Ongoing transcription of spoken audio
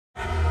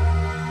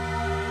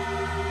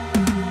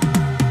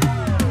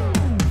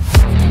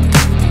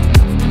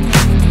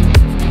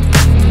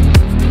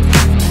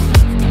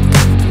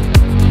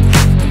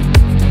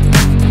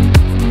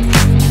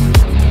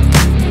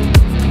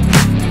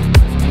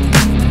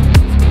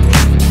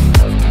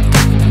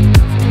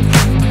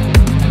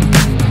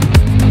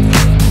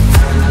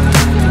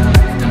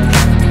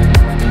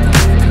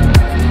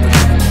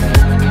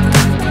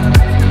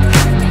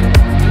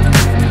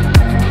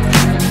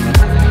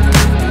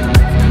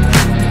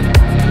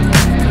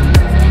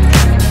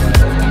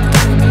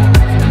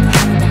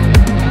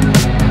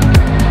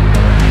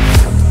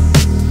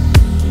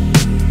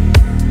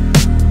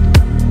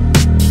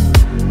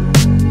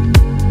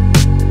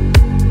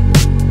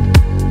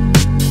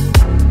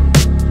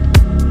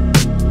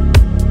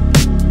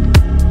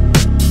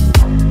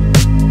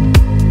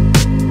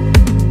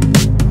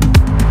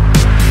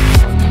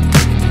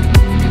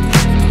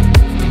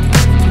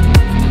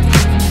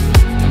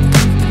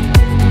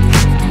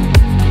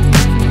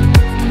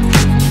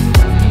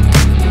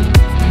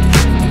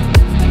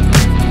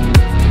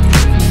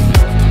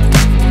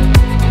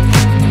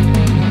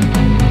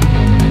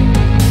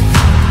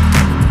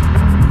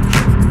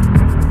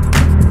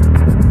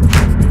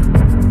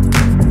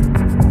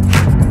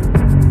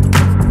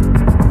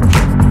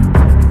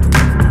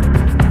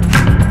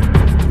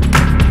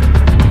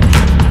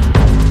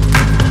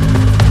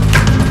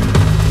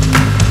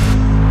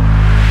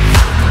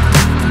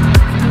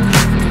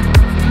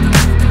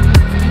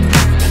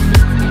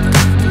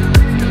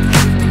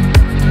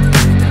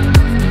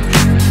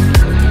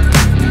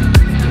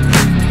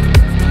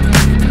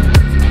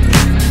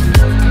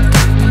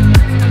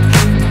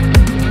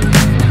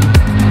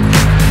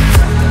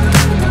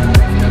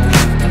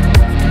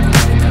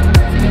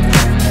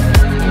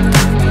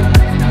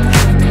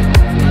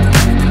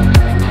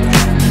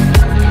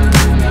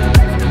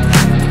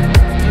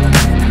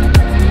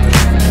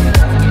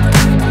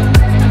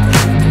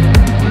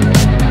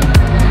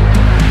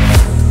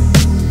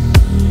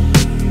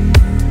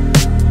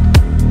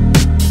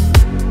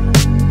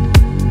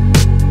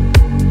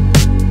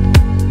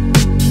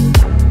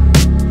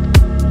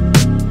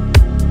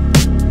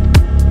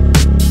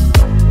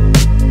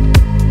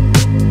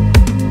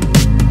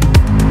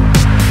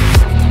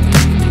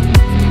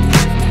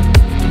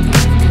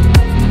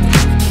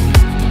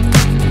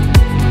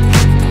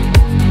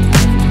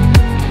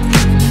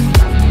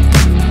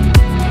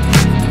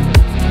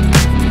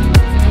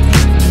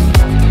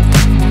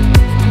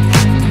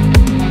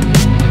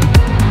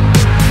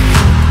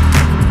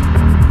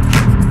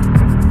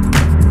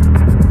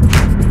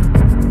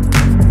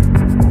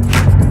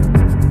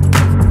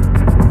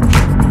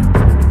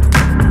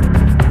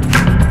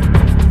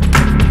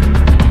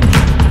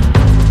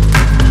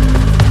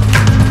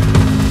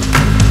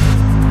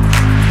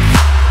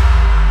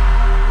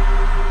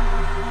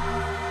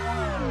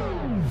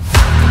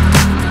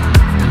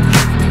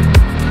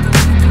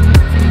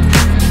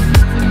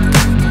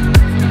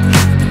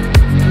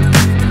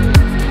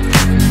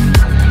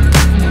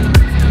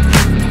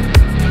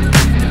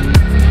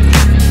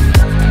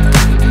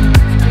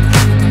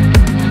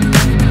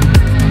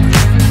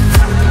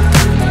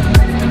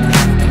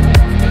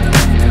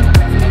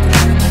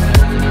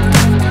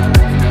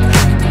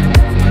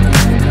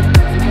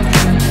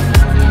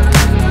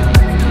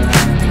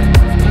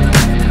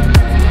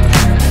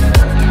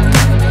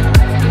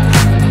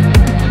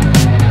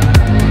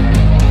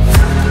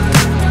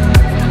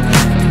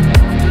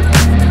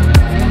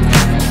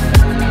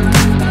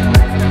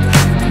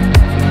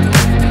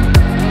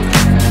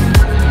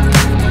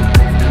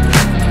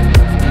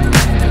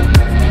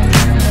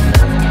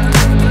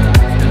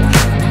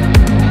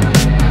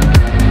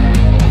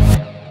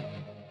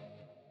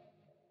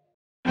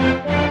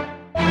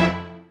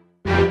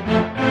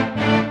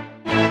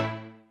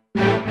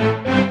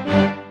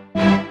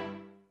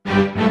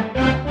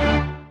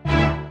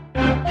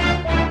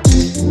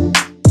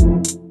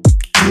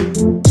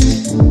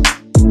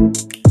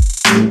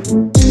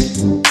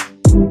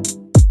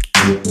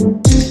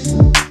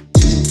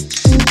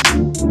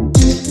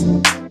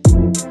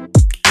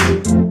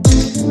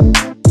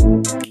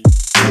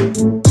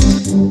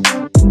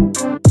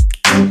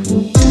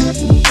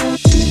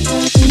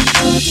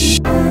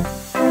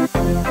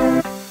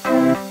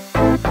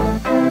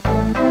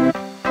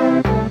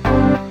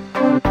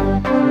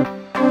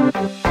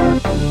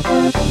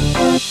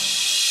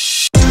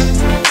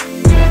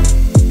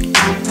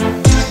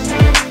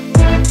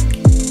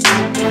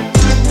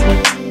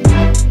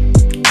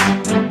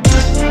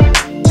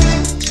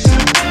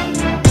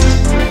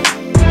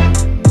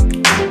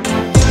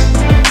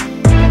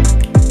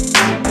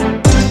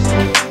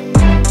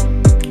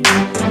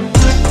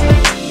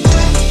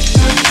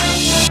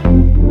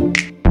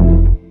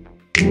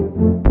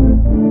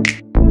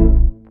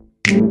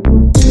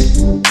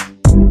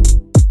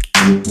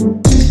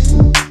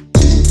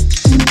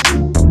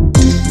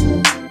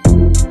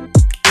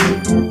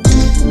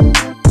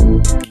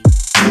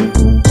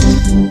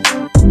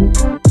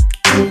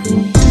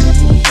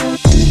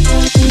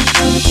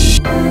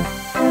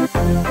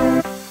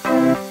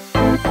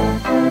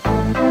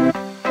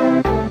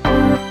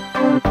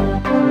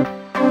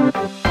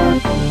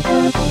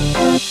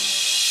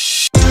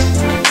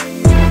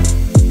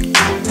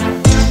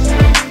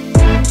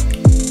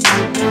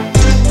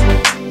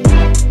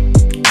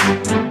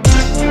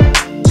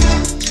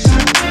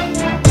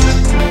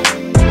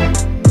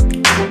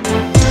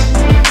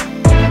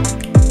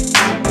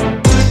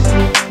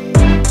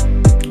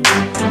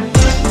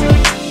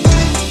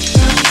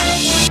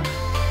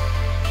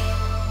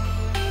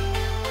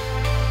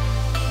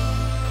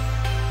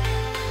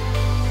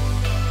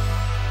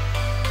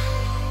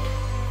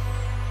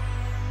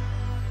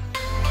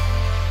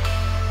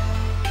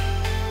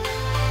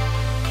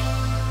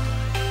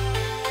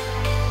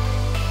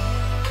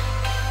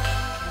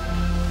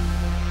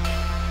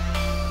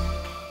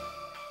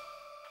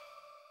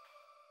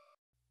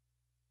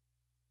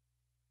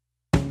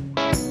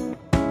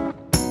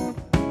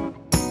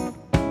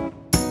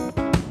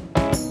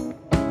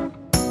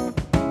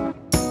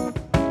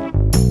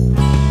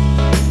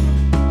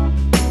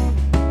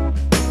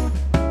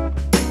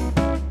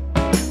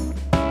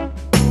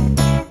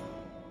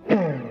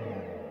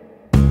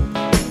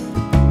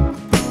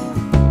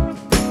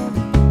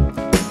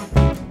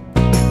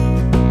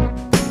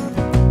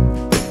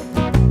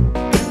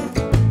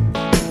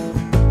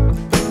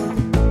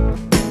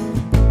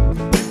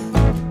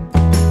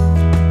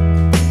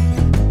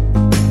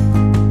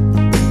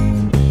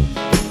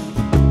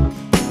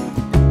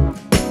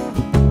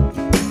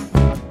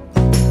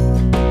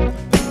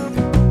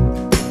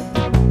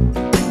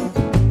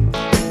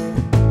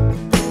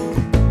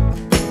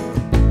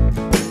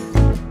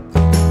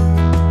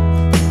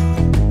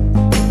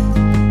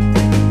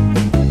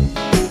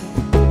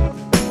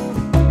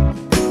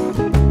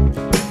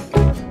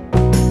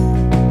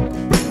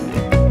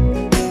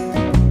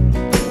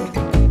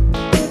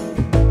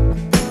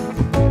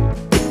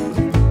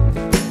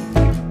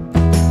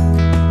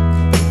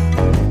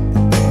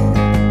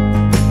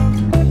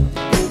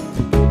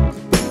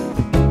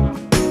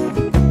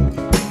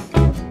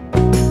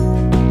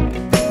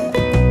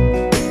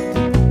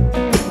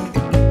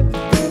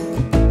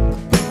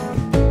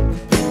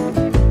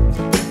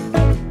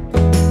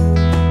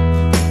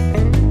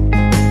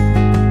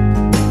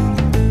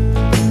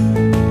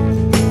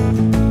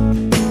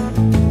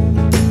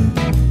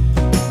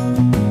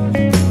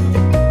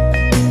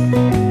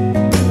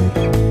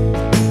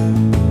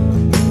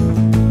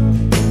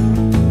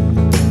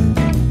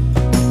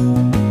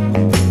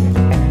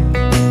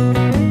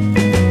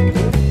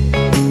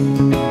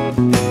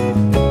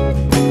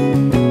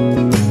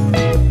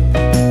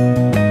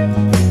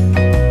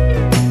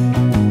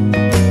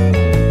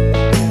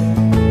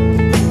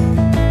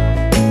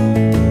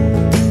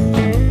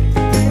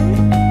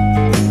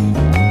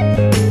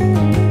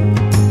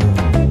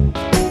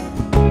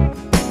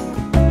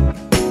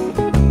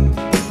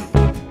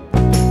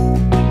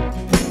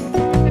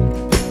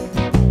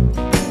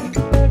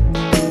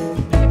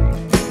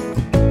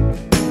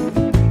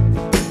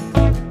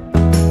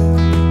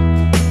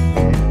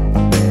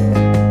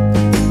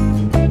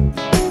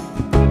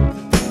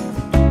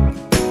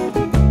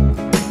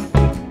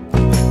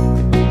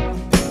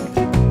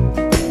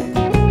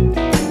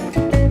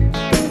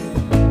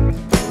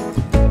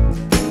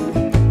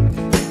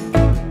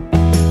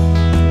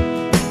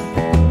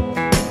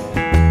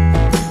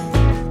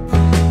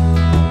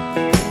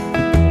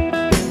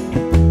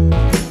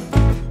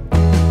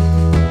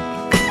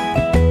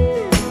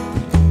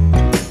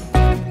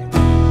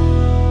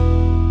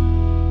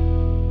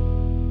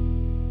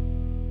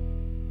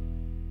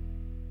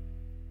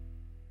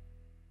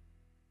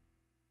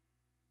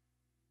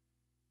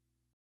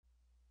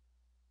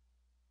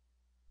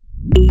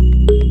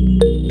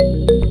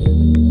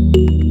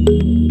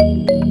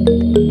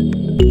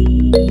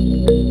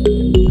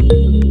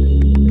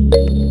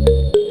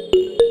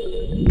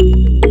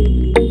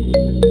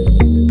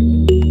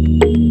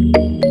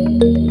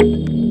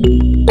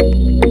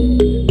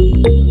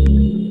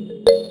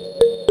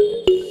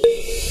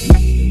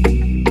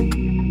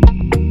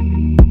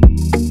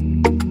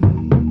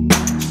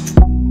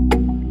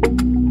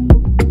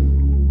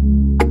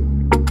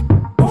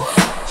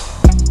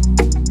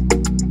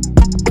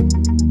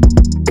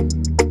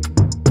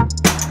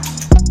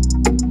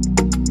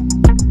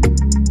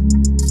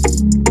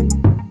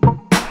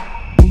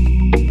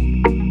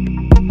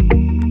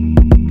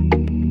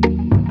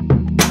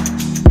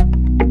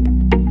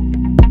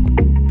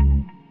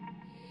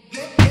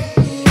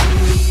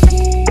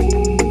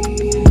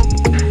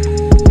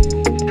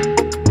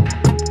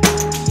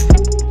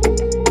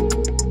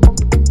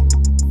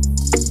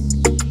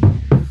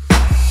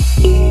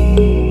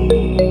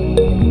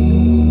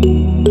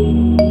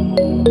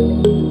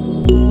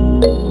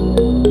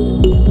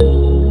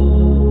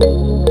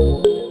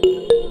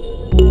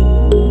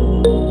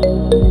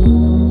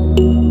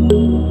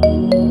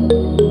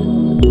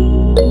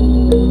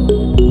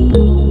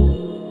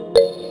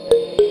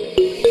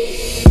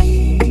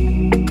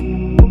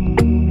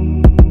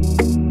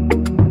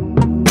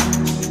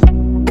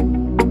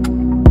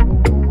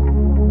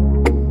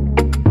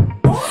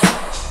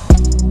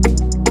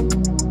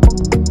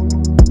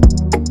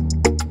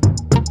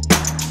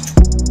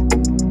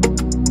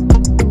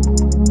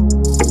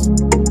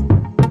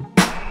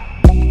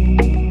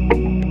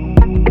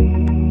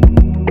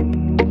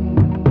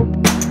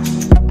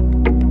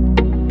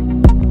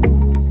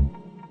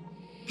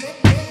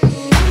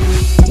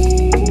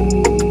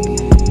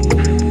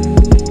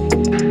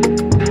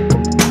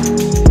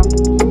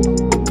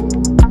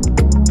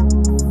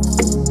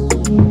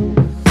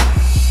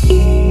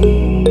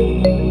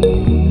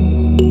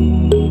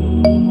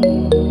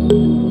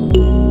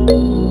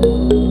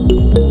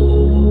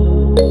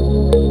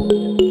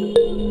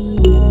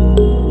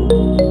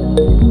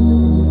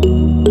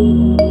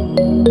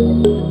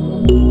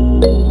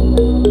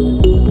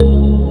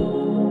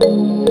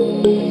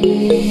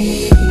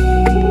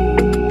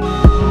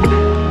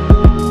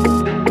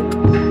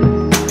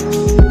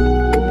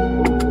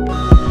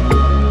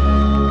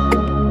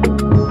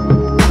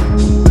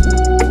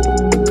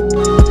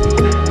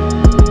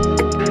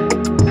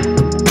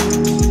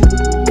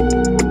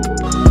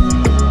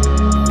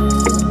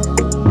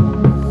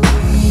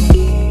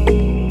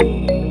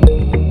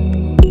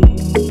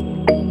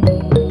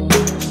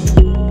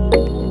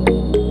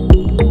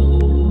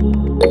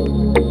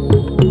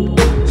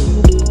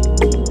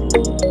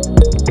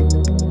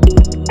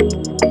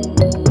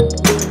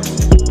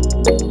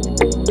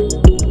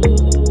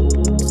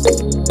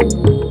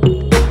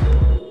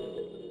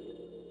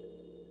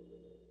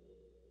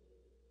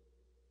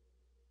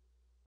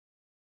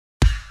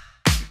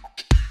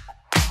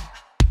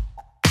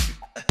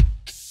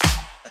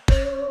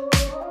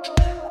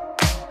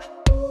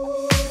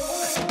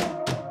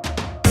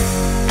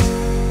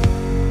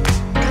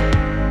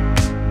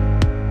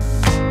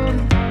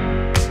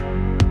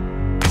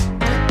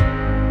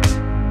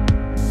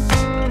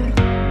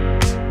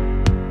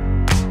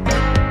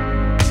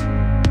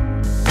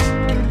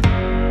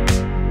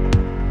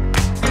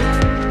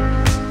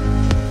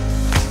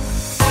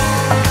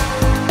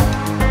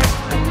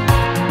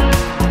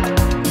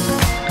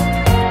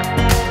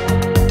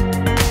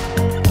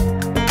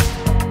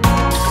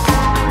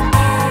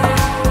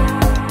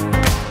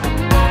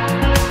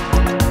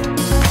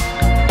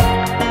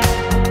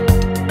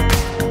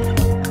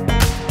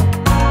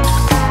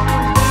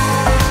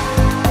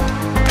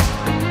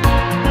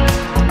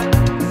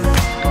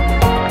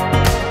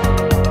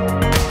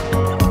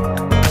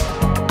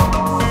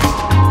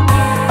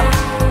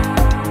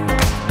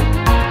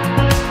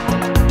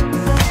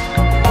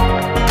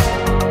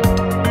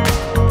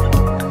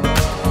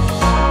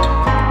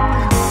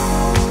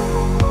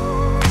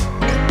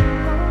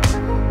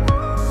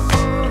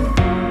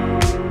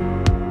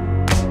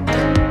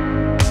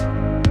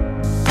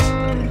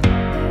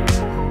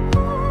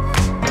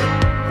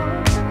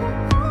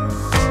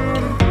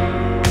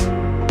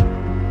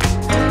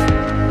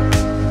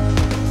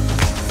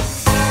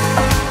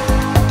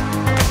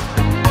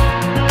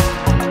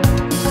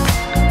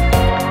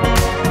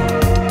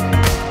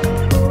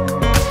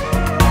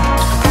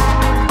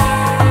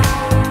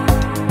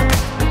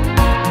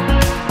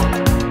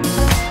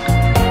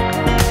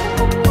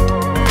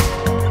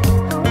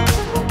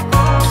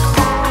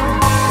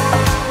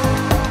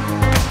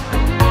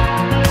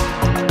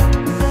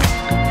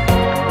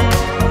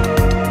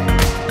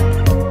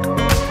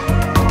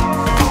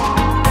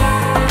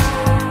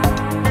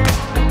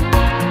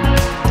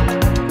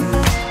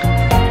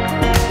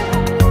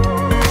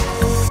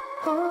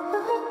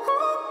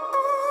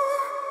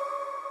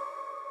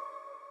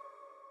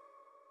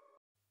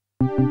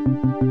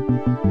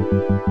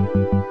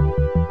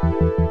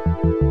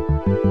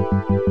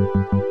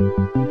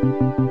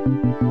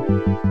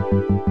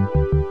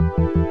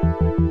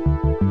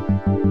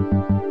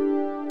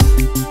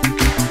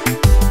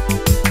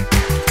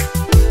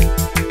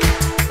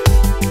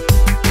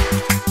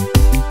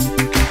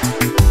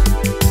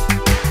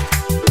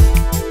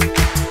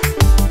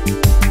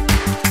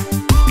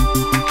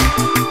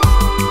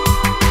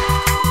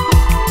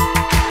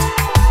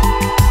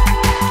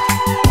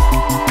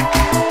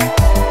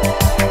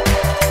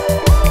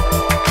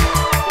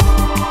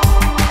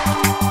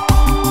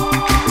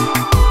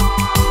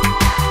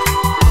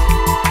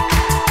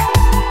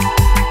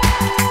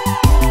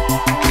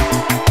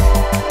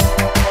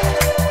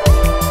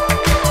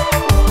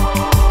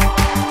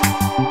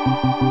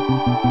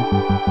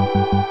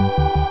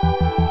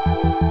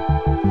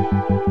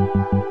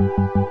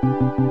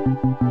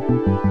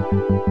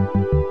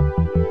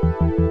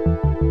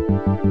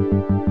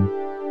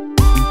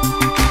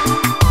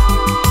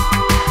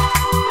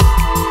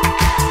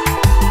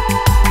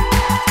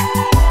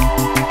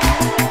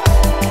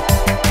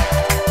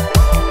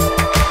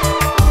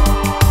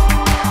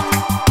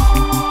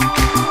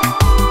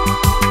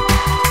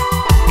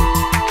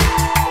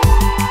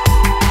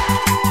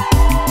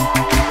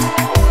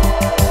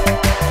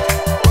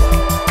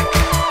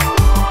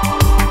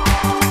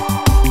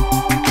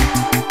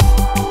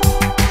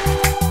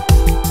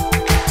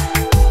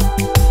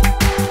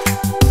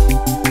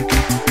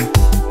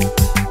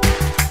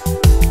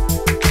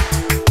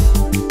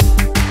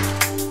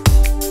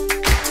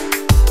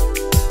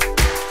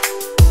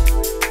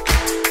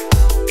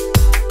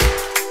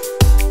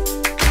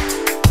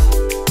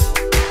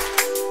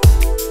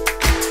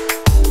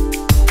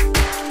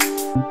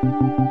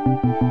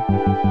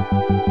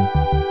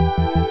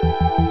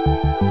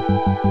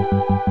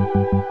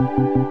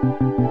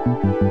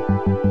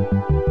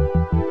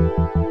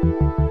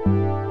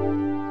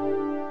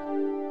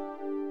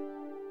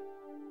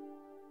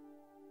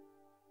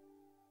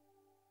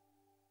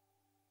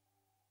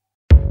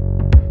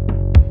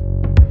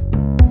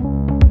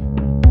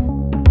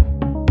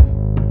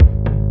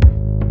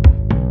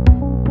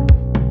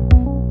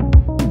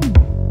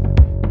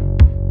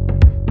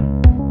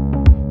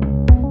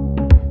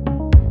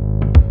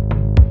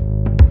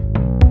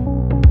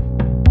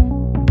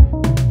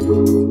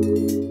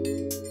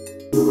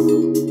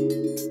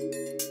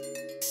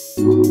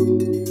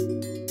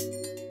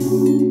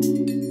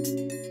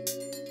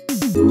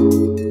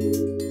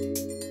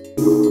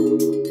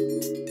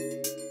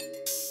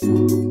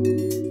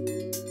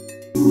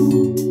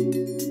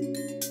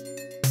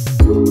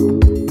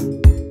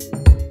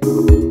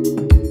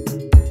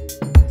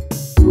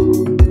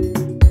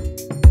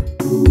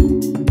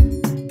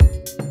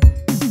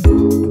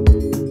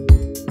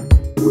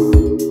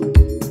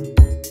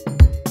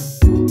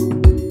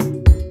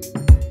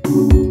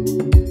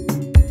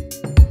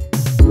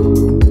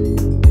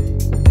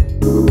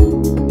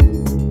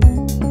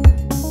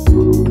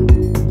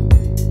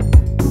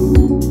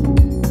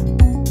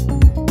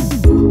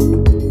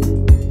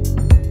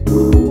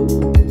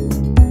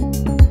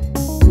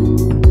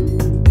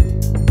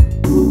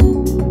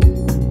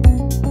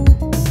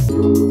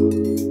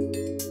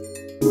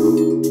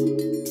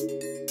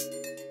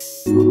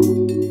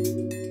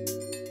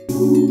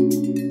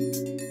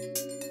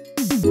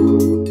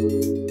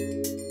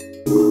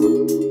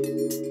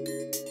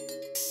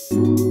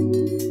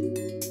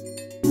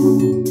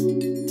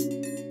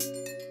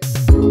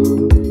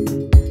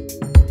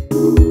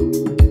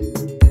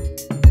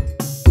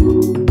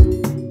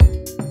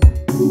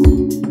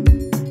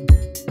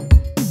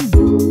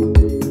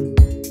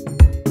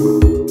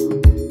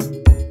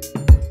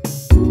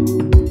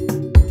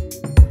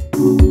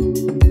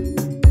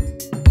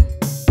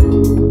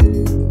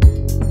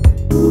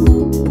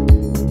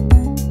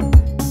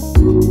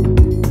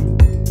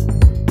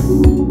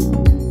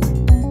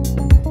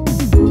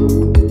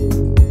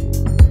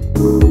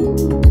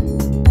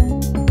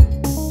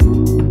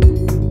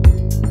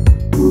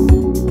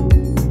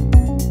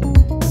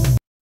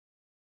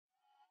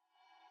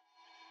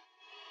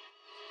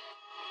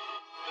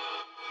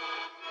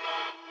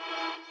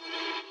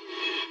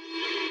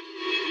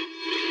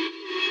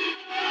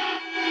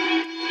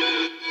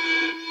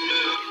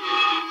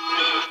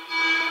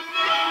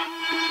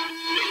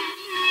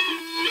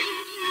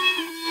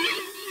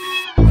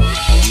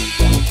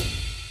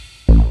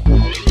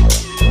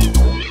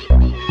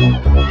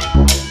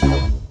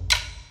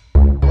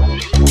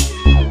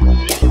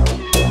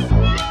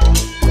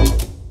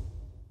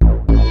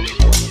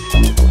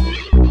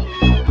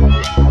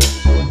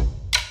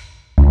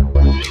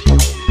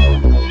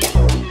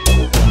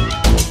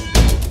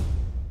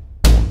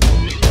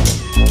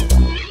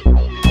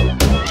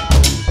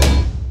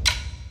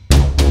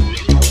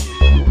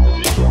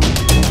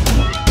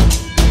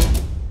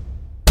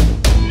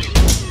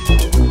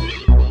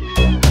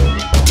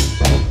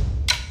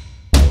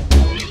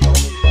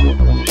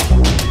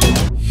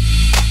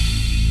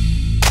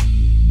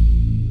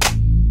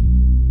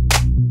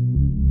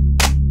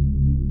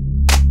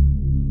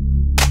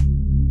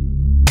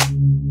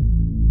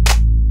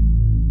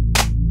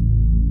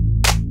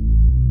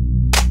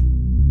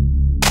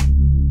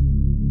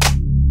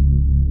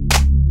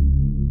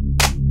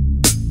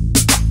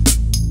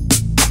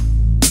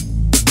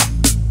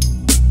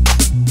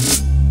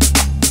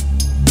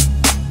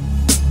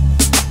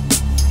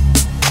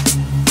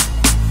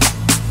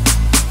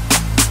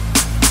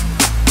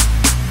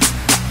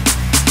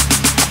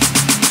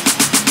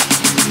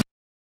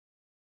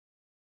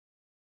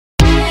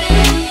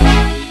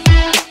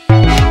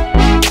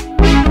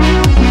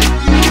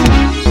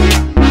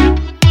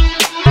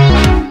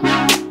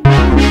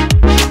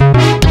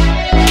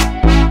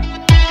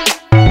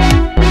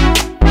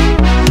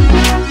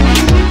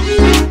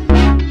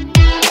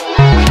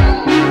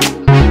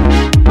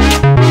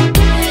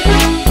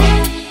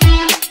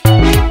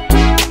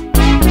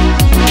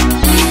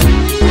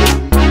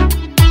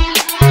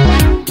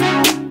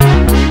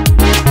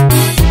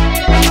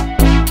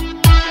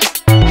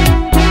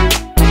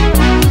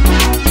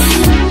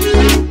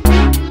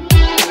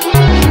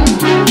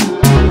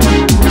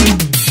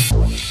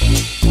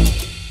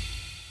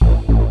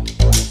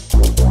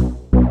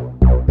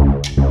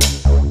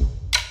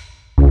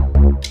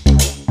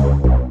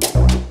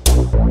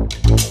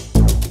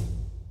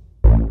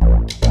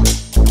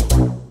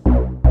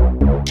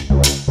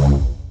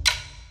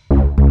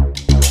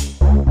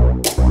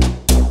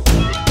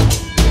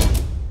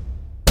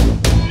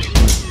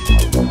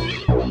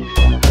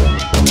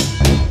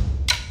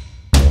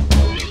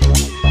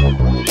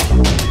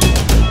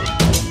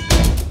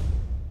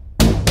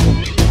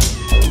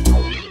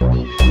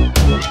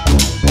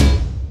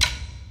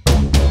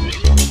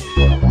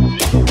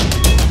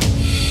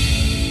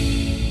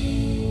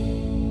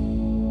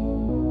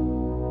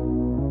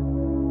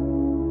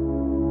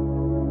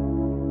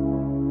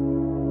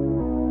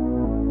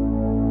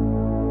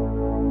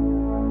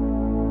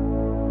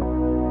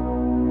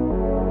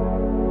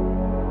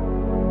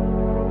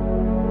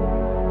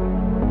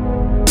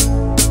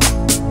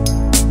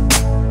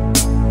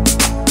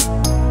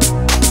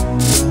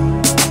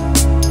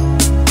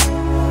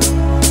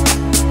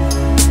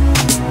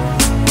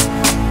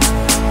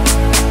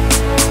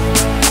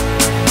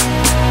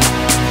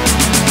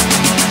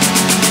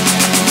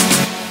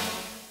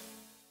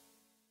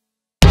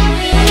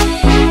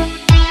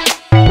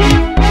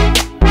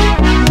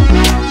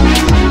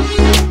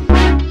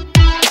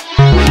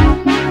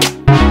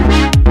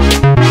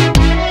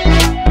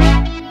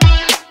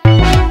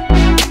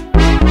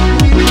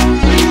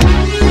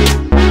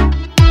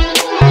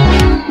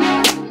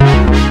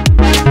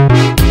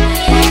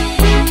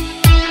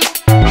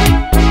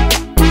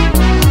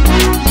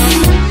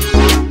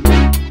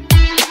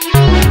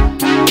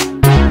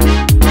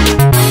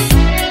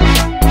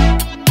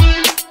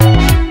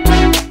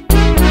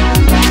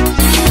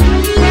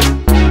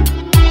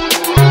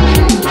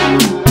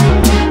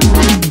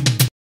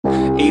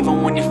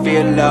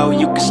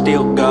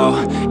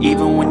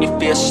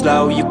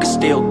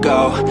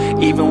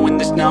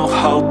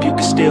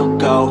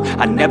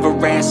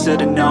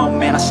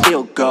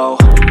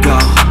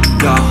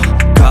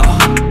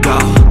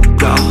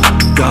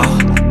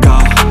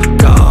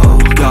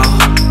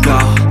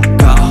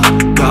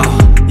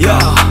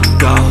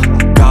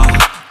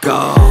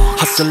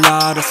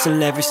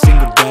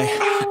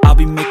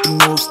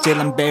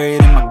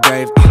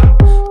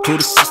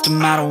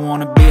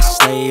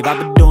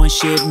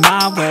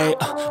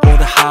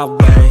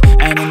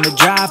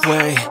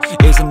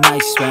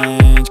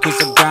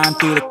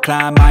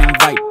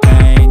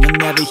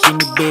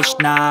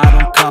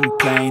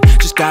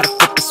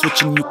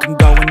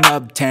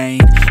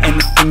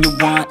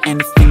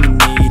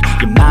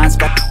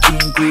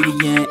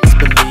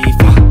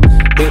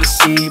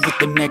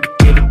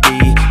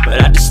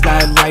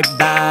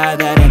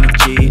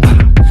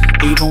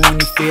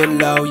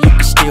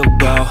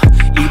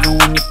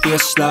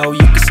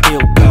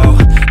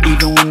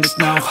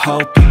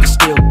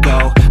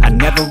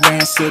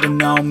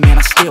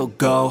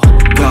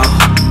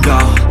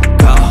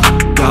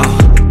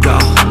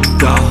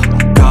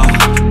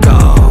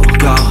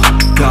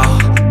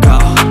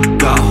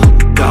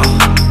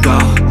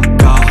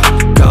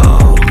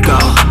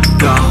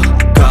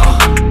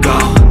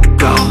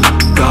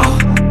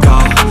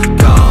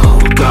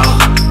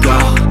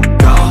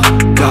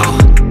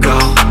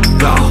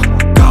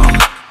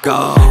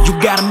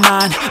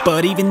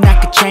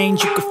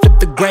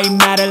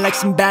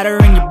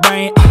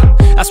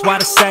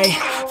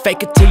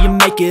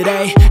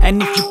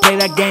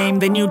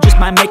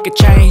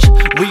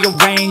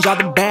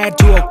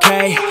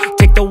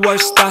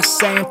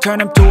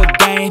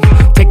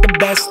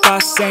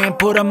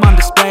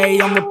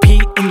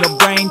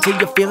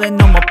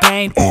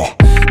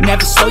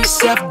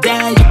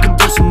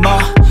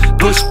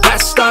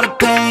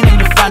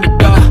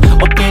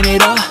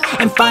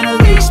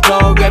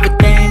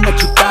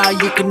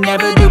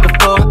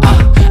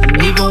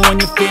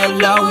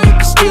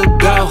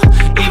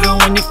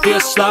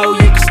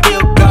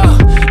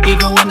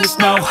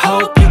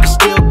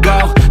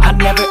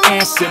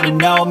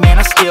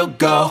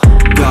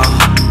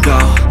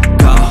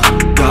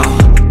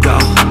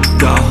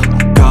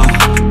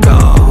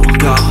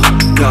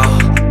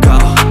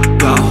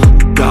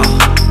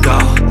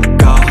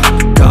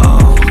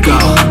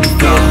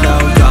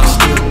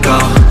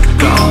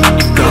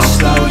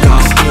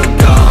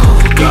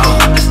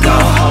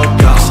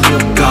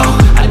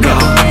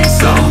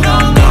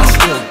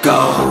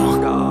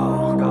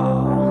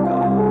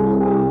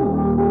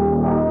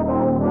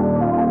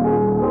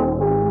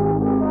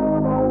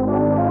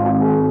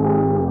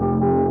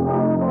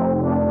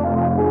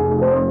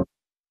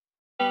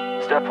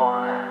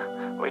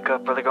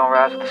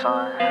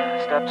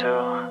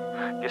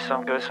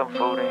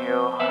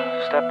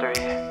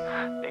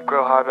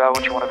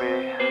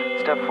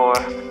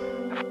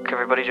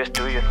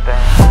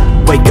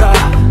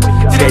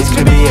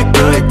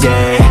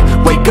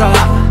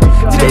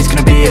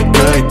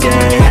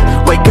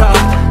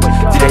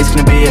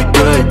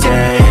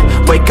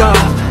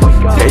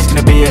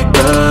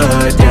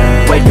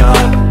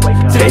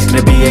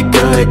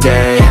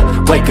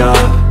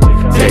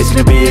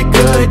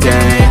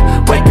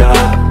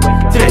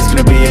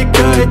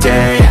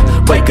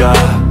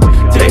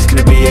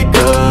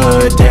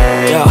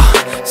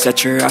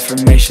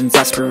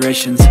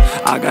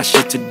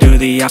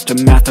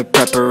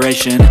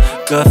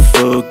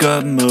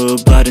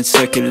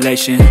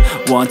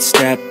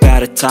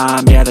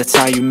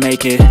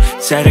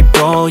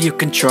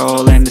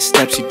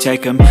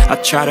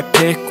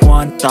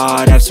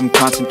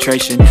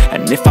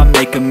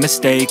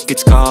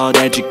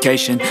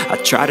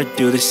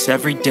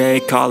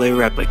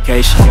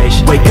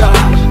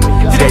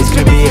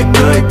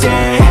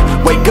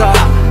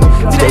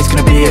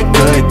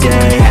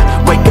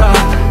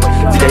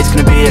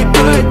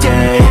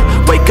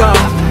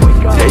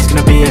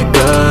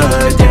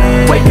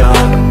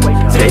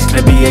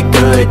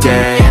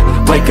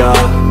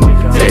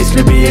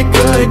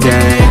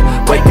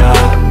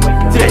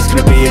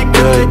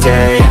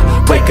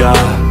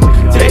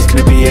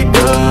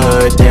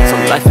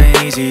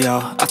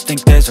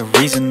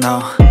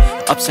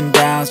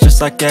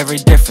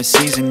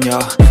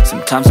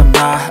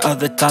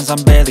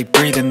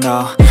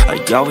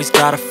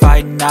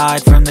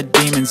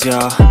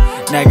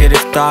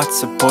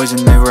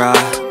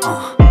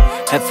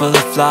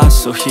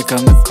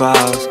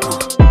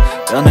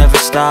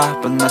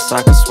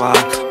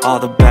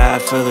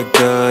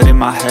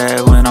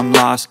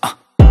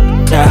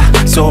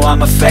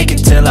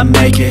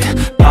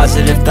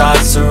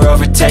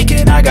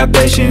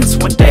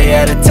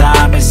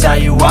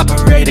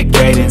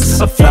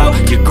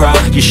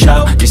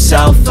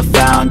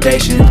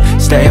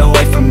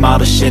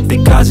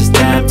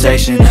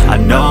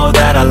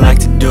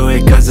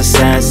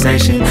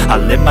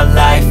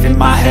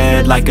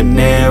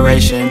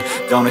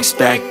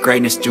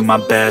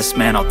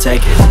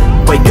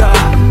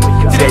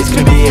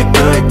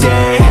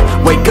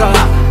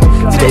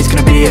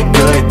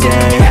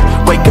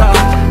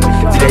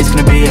today's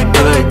gonna be a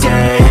good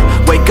day.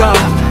 Wake up,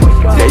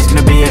 today's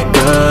gonna be a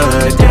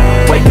good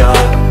day. Wake up,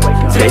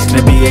 today's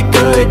gonna be a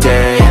good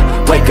day.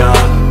 Wake up,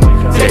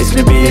 today's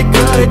gonna be a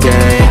good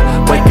day.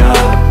 Wake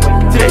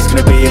up, today's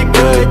gonna be a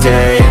good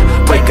day.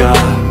 Wake up,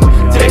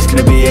 today's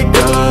gonna be a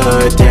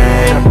good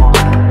day.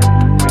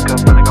 Wake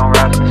up, really gon'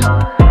 rise with the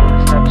sun.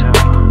 Step 2,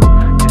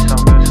 get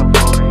some good, some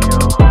food in you.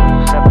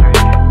 Step 3,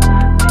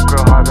 think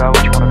real hard about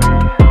what you wanna be.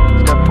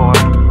 Step 4,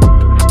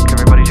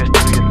 everybody just do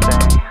your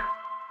thing.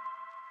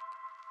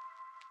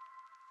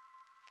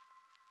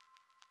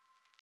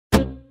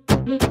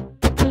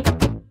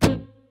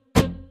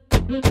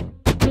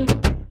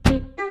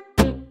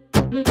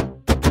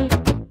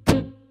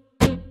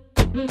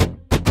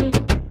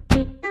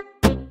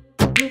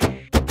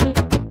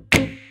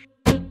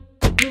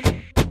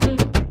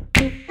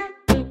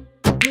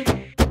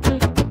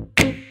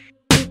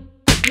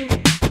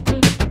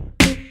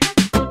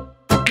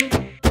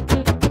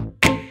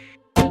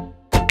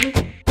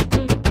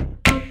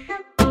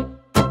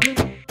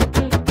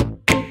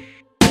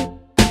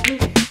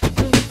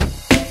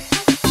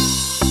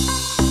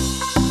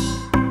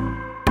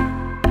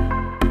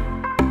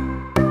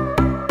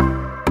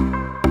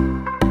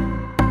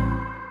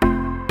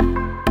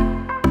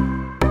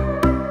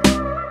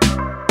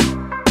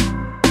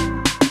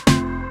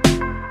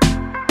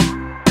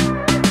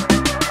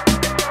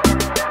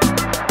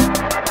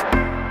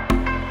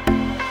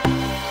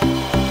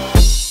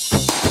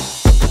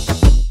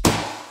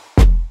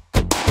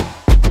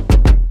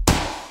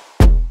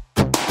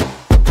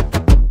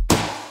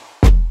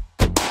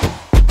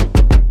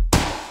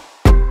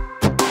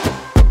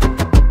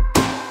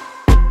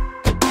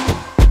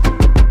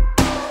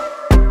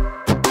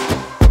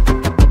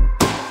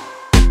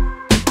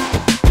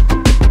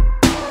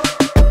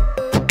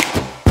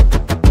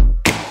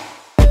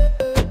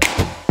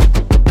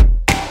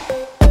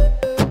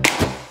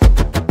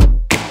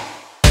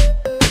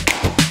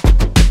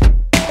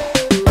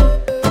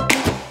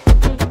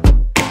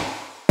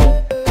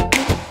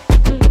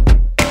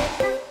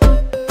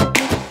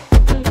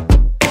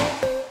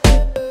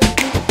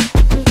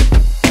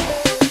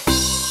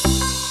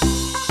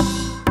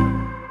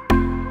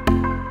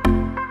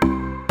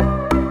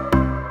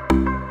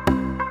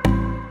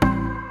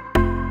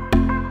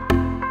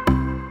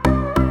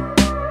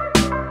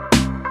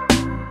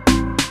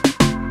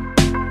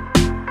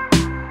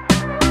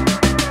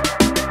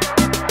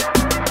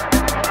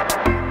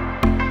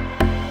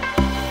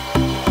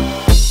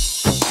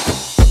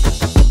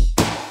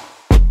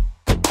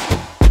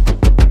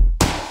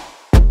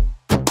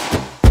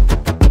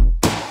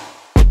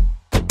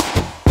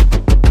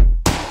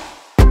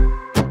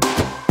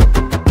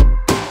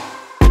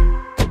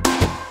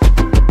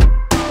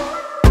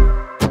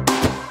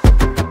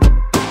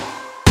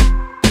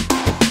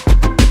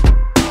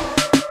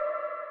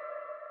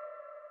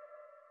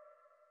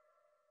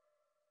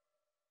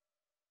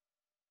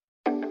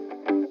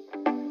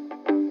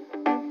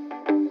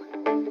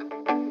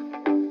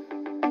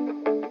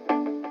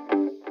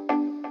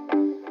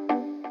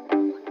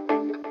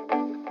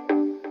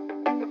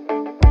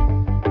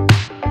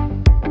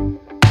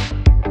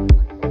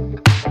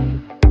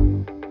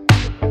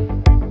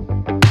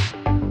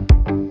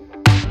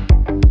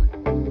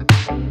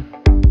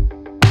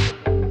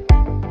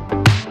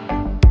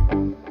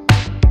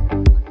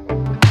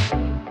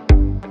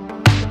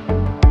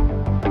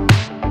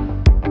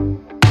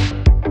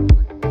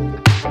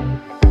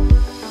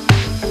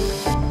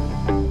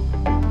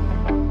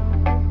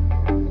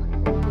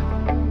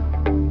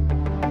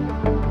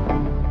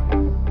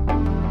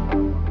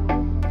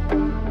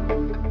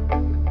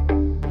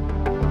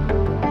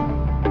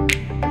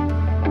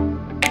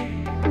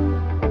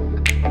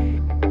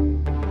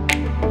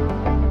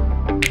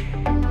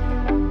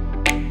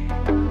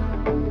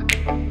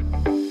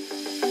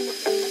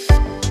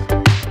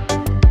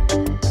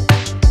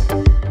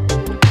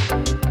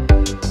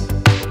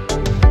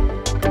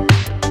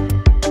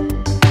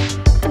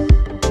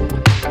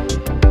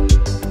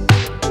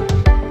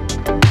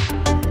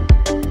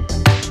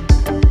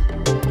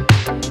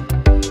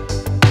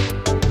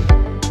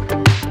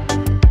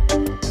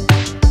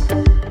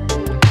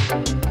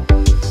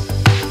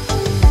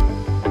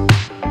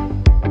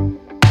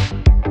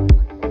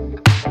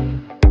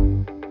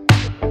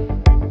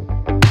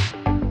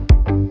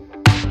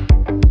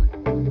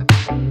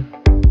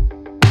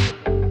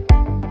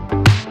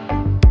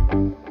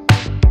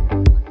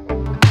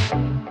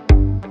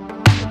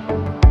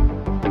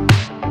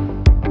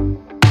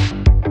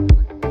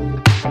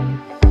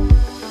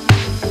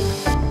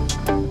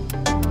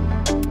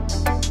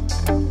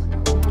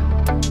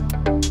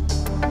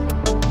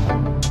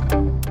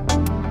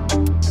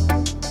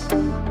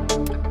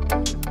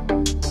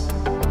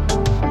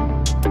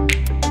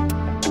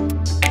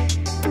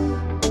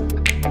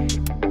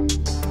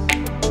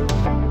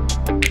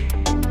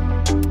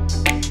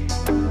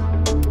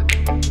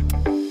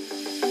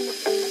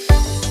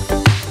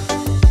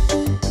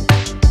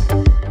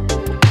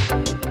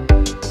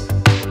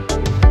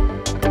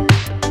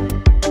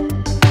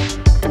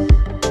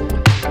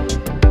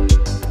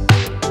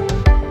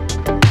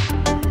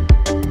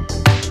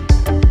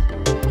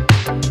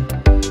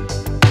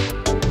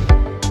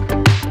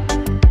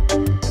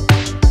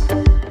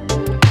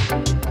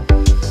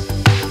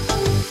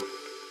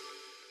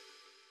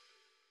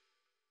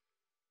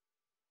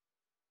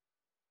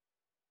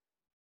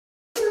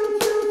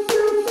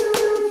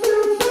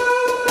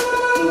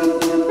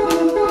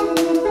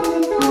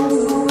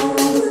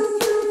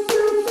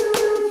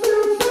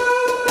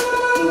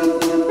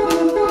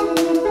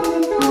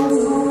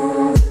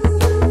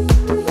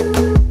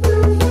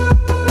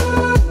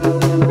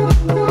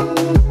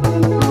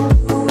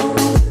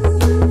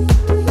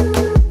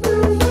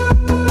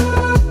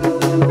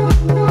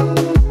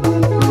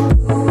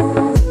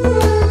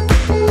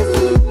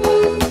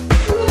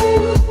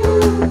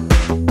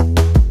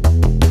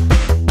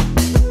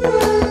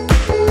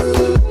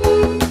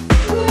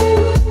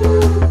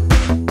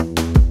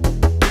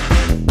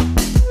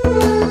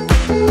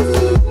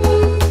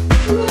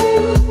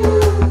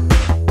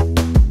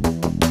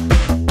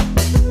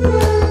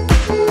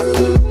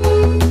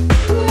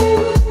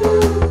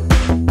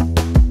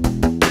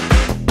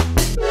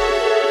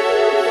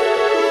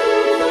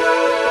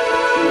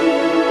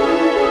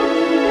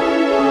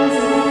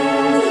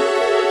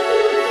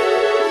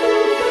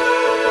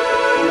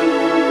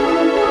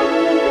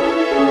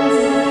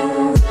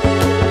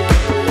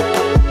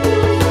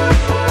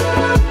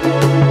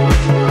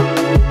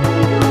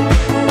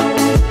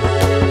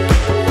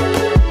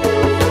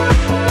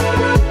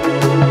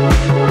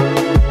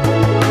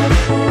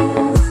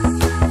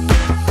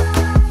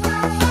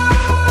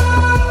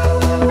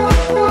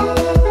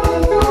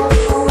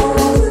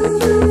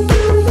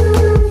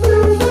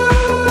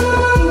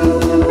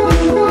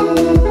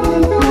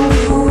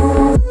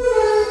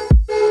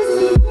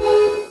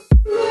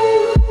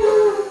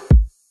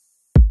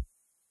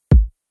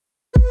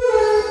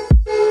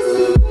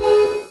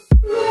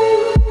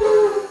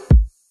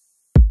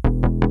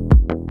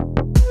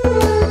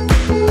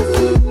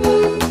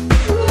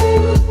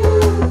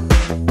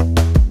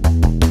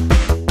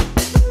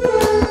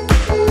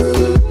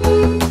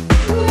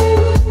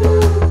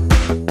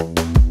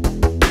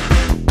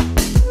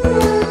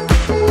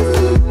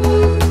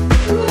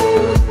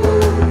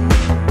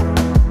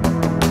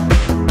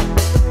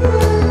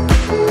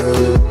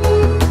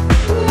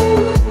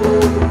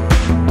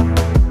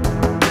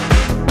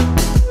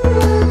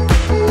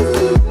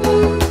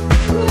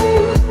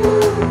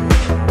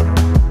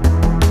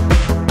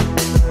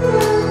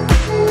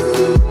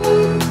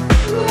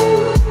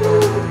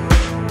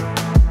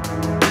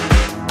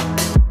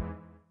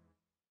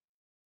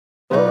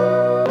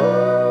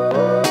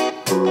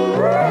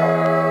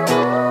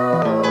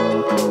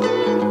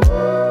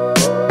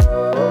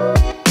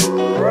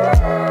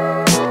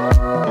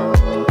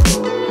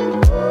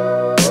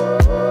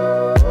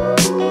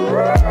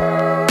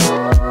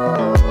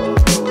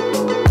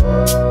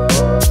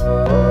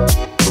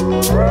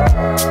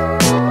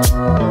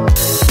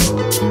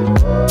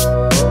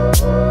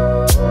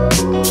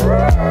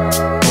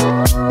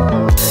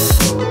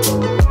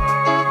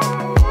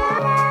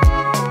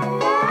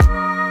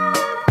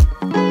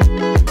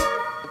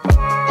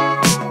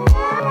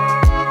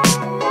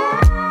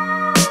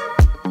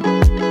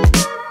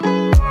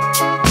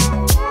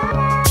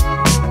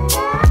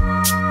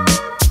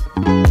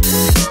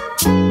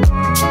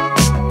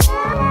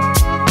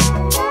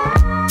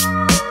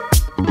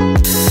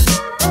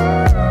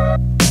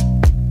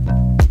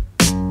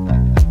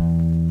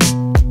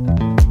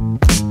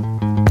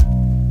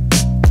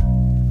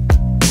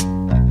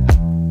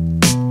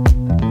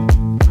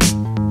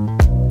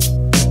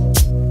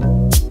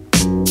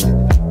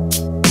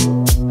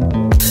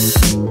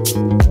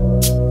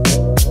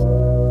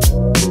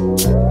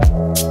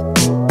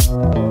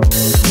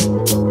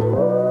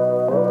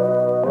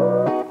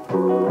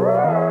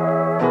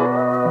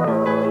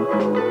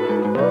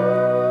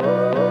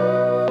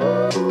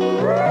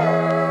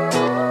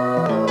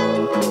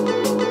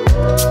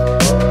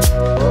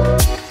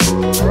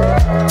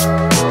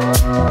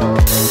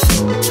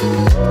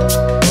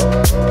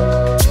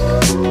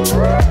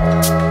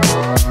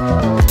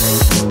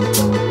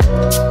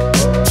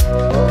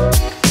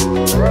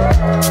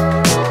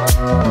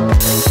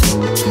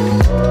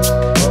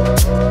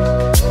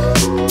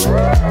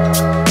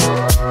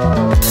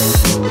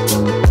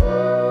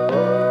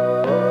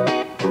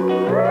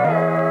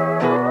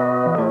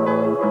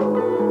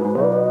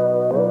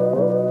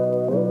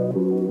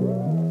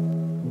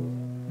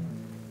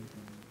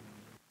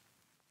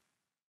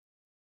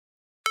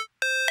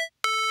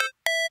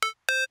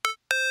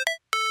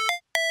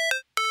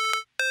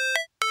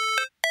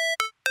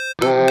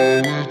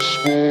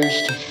 Never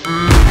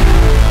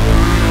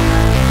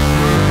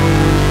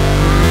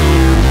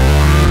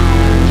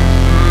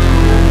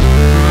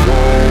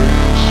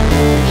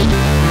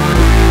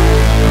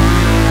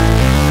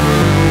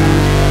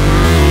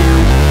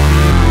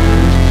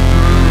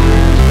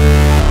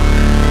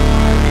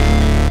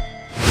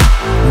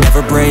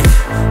break,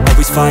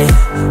 always fight,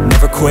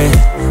 never quit,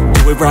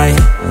 do it right,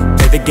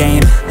 play the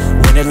game,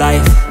 win it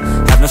life,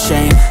 have no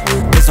shame,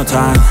 there's no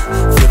time,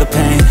 feel the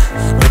pain,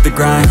 live the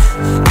grind,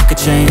 I could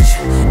change,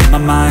 in my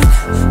mind,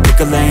 pick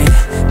a lane,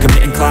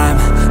 commit and climb,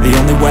 the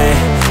only way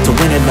to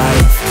win it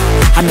life.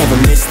 I never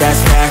miss, that's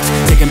fact,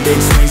 taking big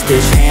swings,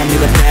 bitch, hand me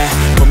the bat,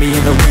 put me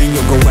in the ring,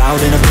 you'll go out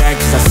in a bag,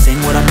 cause I sing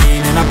what I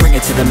mean and I bring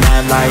it to the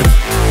mad light.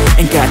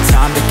 Ain't got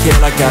time to kill,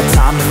 I got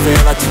time to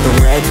feel, I took the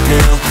red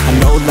pill, I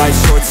know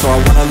life's short so I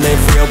wanna live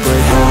real, but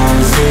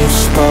how's it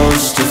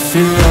supposed to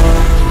feel?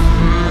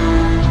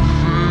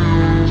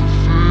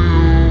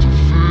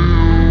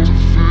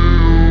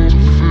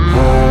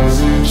 How's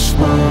it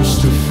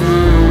supposed to feel?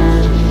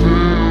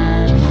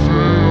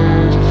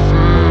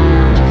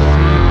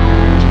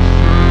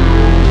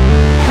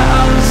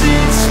 How's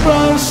it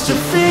supposed to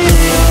feel?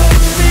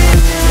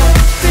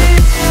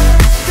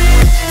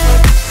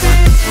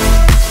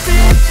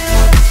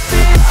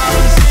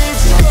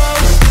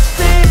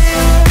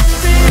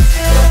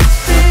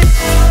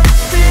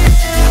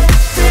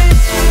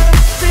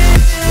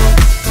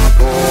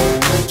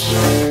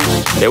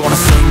 They wanna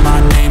sing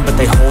my name, but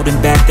they holding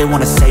back. They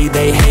wanna say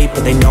they hate,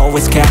 but they know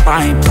it's cap.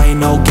 I ain't play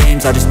no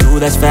games, I just do,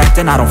 that's fact.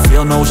 And I don't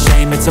feel no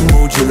shame, it's a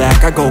mood you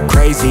lack. I go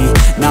crazy,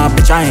 nah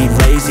bitch I ain't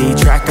lazy.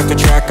 Track after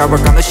track, I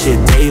work on this shit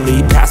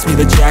daily. Pass me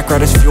the jack, right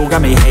as fuel,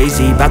 got me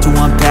hazy. About to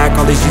unpack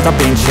all these things I've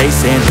been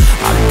chasing.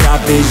 I've got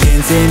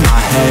visions in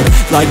my head,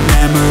 like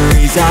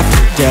memories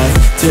after death.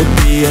 To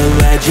be a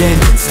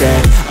legend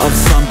instead of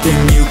something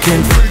you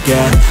can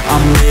forget.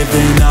 I'm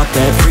living up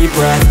every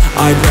breath,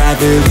 I'd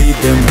rather lead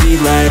than be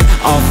led.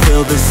 I'll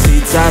fill the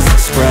seats as I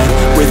spread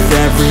with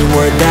every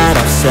word that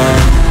I've said.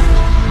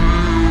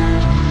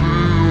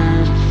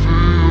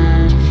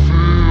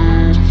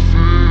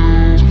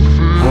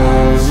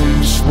 How's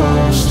it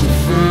supposed to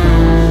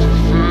feel?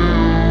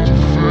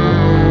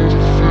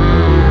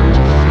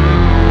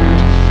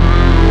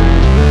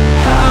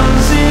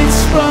 How's it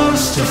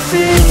supposed to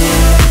feel?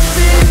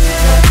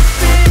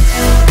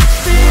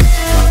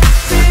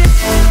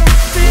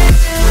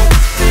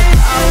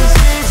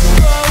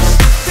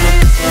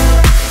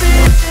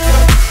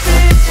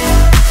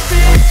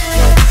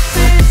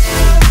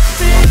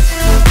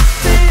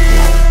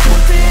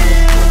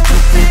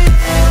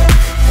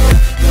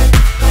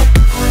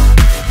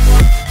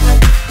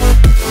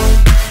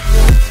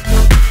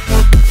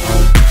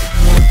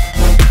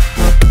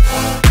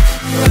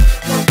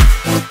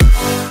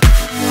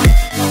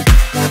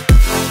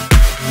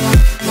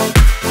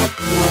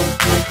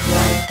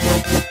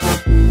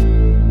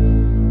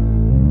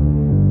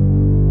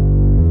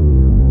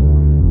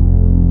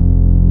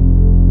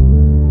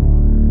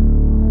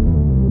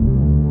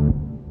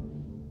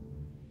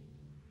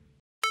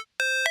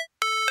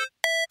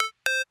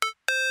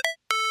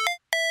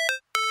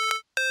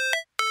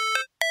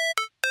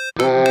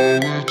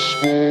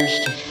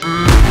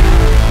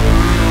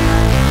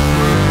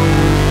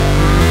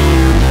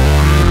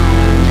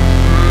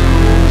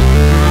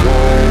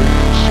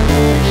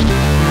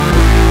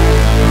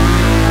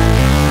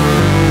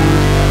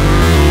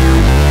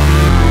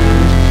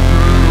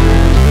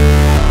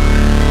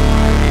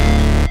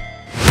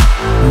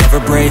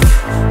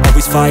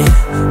 Fight,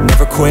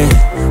 never quit,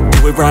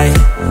 do it right,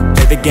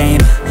 play the game,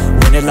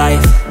 win it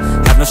life,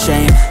 have no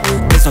shame,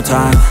 there's no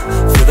time,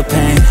 feel the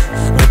pain,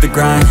 live the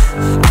grind,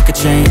 I could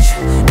change,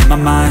 in my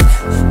mind,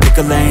 pick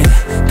a lane,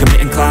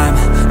 commit and climb,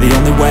 the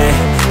only way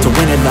to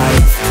win it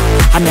life.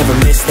 I never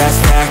miss, that's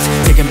fact,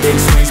 taking big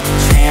swings,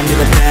 hand me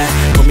the bat,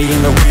 put me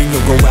in the ring,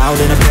 you'll go out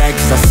in a bag,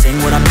 cause I sing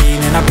what I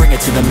mean and I bring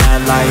it to the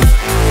mad light.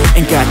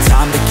 Ain't got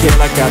time to kill,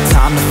 I got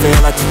time to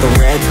feel, I took the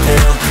red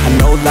pill, I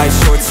know life's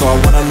short so I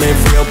wanna live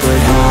real, but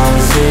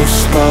how's it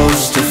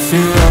supposed to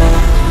feel?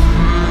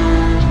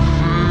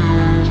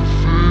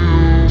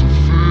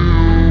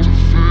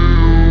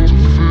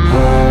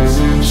 How's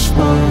it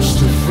supposed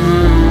to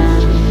feel?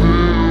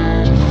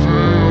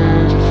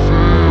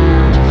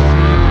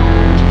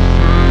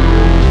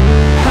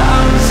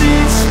 How's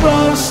it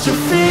supposed to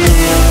feel?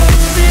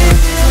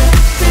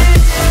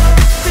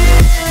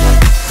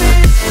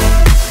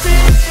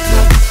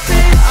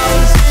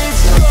 How's it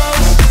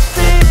supposed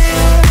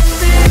to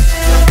feel?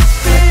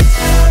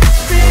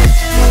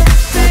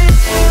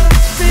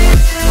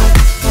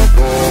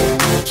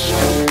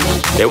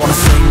 They wanna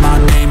say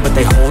my name, but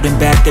they holding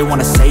back. They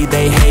wanna say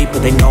they hate,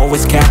 but they know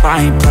it's cap.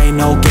 I ain't play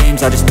no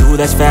games, I just do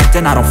that's fact.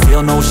 And I don't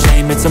feel no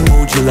shame, it's a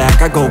mood you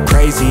lack. I go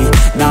crazy,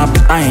 nah,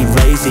 but I ain't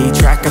lazy.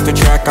 Track after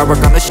track, I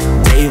work on this shit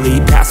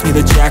daily. Pass me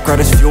the jack, right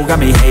as fuel, got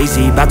me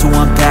hazy. About to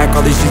unpack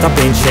all these things I've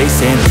been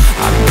chasing.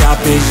 I've got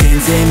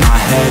visions in my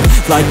head,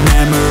 like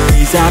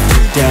memories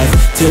after death.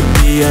 To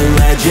be a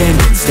legend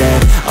instead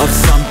of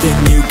something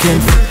you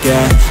can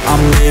forget.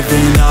 I'm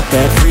living up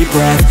every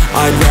breath,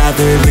 I'd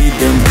rather lead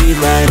than be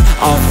led.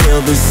 I'll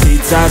fill the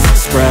seats as I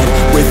spread,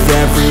 with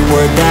every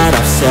word that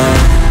I've said.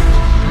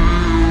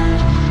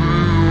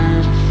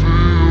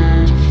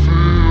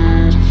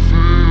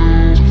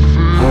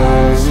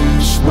 How's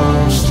it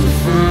supposed to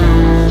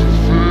feel?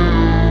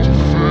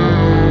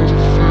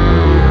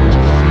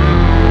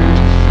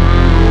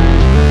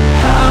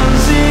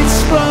 How's it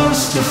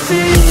supposed to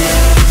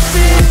feel?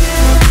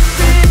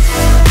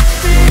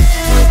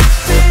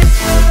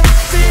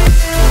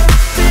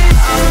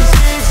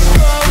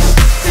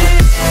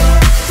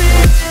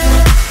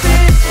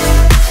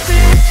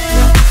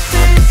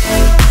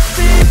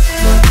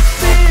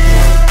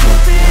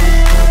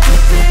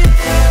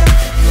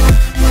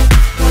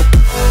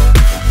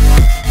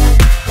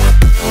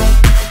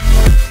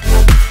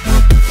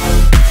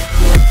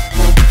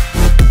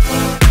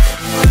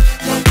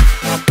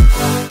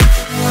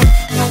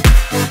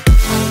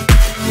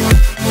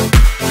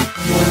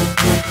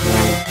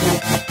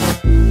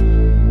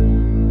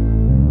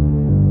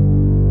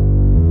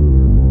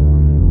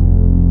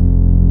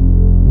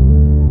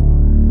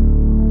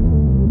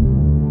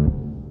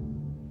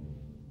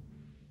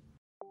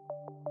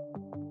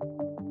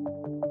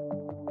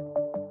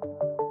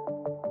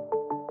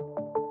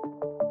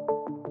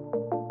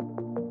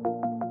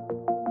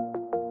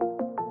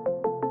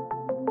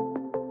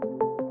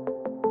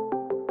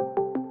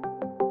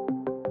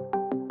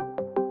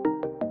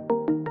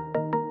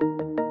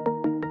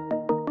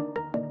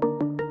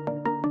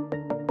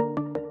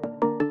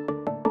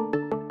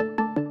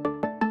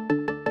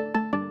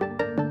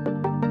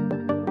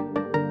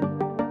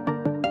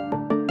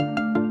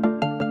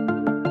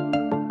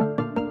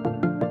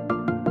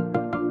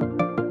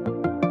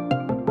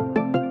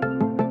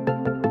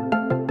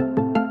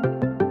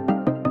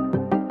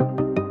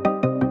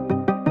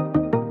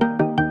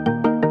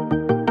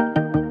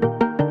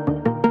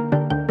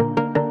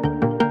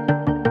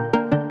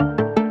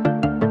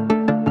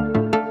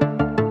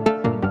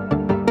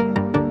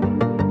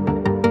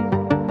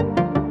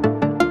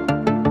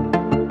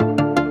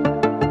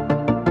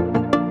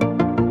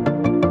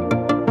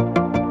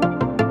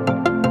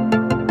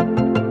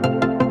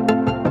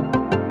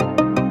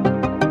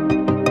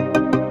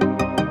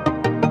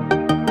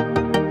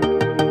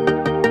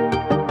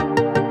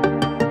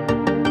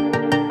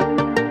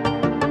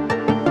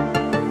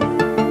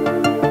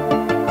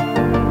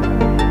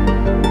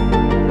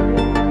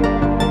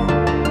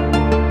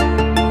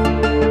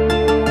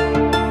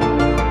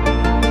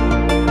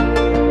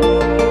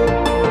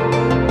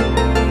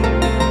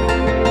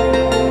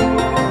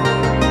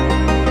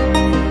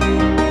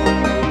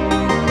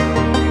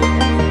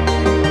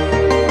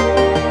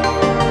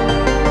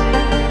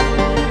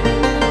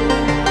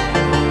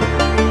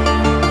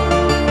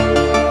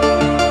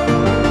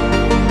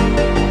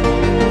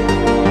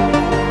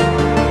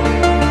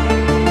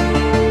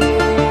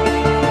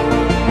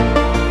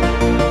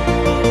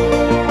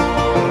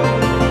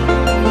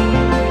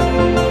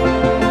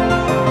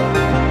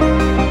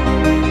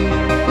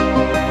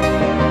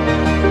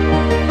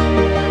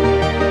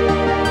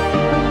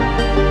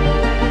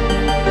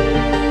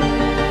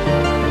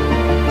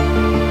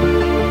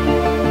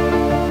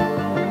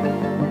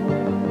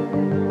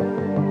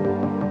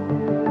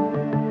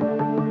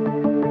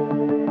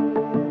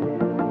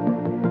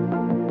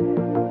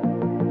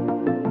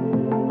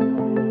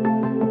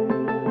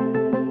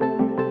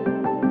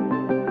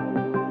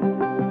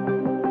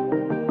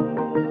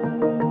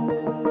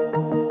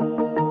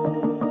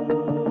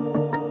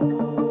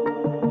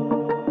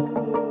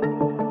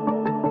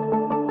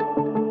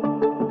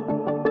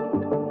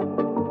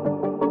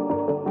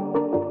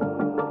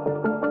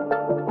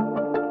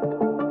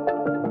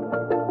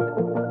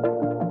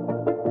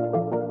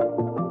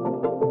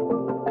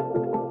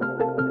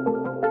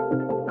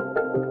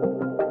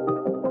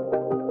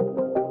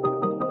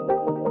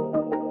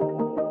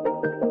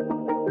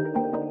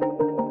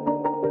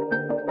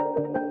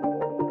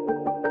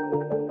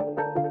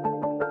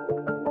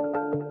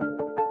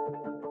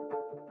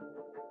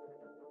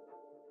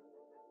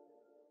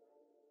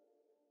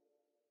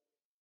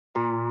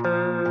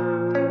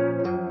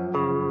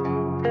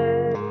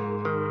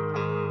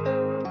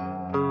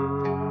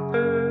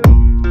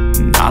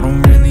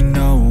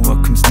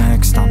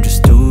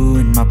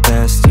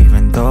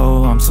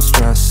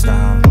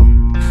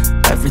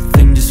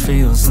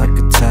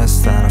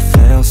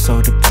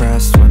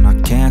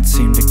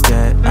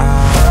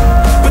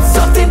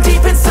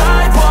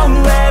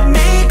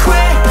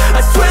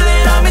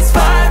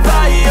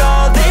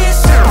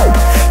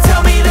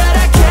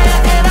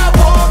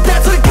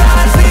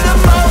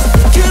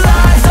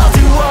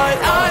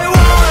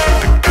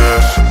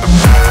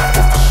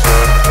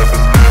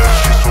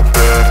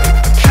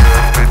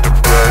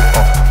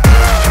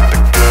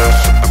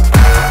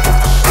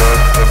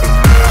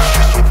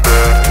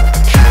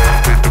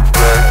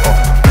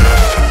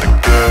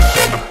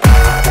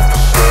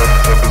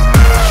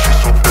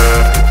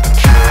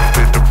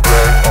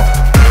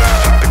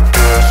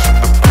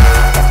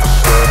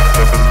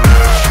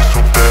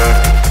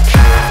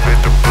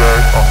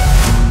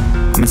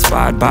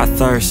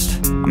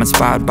 I'm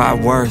inspired by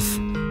worth.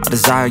 I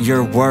desire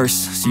your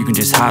worst, so you can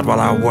just hide while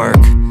I work.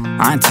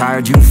 I ain't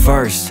tired, you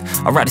first.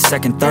 I'll write a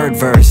second, third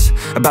verse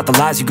about the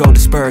lies you go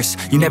disperse.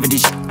 You never did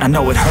shit, I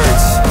know it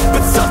hurts,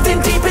 but something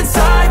deep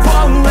inside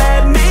won't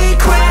let me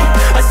quit.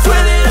 I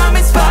swear that I'm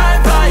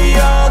inspired by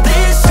all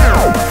this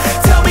shit.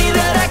 Tell me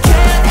that I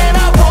can and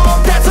I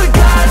won't. That's what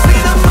guides me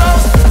the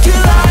most. Your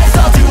lies,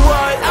 I'll do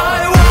what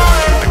I want.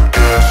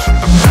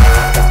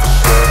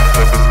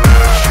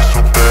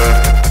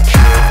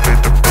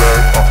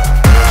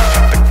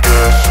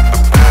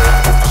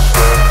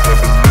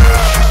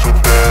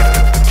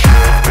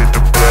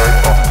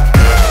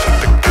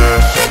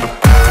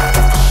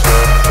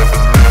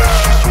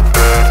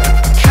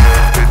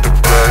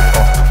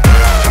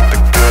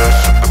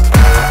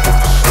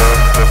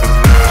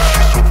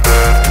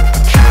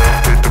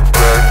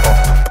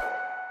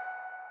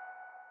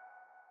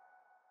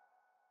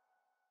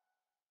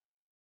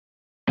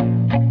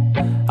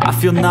 I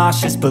feel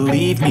nauseous,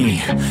 believe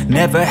me.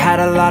 Never had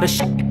a lot of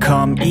shit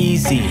come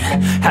easy.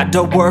 Had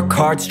to work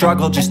hard,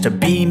 struggle just to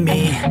be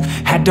me.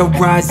 Had to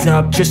rise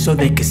up just so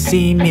they could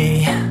see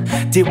me.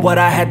 Did what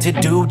I had to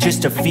do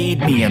just to feed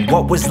me, and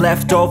what was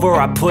left over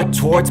I put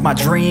towards my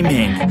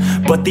dreaming.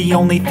 But the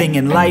only thing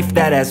in life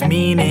that has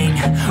meaning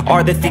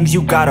are the things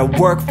you gotta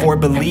work for,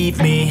 believe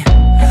me.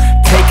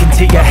 Take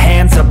into your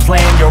hands a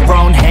plan, your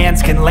own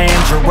hands can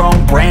land your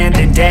own brand.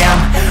 And damn,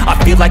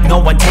 I feel like no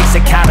one takes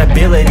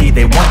accountability.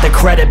 They want the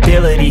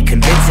credibility,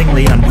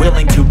 convincingly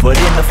unwilling to put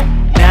in the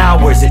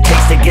hours it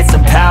takes to get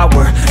some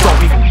power. Don't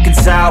be f***ing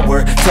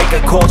sour, take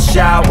a cold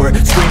shower.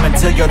 Scream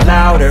until you're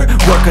louder,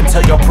 work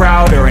until you're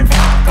prouder. And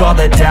f*** all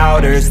the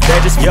doubters,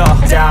 they're just your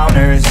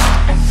downers.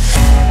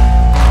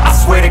 I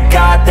swear to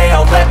God they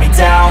all let me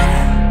down.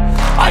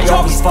 I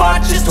always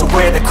fought just to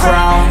wear the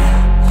crown.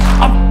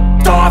 I'm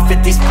off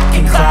at these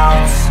fucking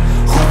clowns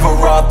who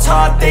were all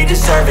taught they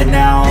deserve an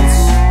ounce.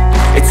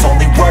 It's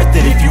only worth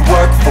it if you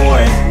work for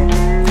it.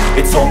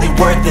 It's only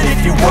worth it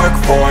if you work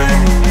for it.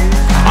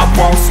 I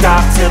won't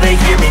stop till they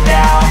hear me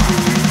now.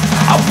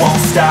 I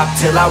won't stop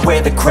till I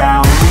wear the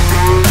crown.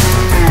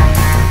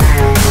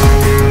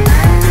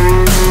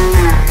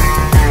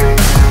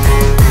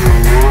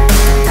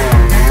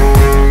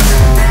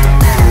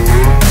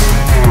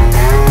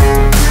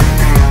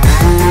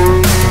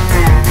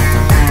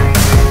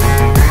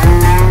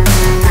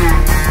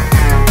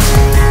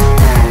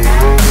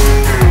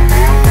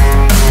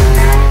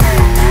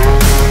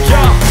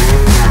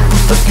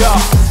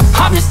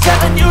 I'm just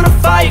telling you to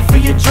fight for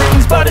your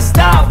dreams, but it's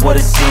not what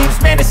it seems.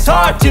 Man, it's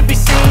hard to be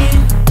seen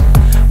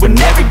when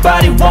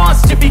everybody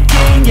wants to be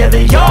king. Yeah,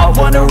 they all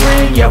wanna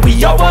ring, yeah,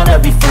 we all wanna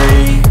be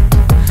free.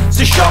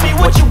 So show me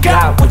what you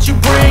got, what you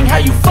bring, how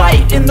you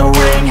fight in the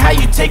ring, how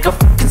you take a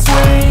fucking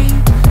swing.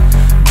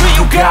 Do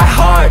you got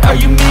heart, are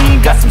you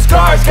mean? Got some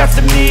scars, got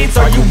some needs,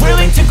 are you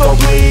willing to go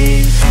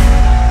bleed?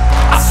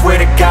 I swear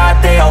to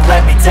God they all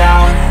let me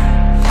down.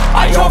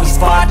 I always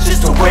fought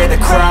just to wear the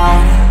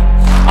crown.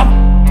 I'm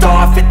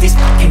off at these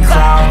fucking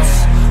clowns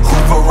who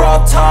were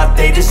all taught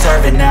they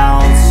deserve an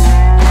ounce.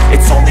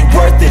 It's only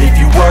worth it if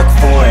you work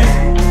for it.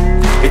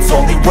 It's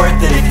only worth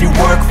it if you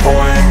work for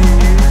it.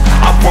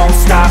 I won't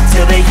stop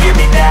till they hear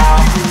me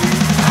now.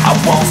 I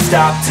won't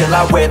stop till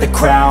I wear the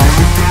crown.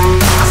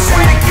 I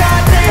swear to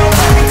God they all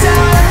let me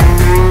down.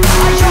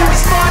 I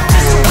always fought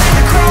just to wear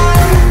the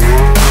crown.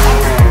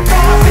 I'm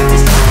off at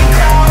these fucking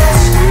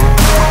clowns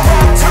who were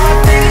all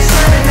taught they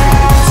deserve an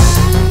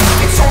ounce.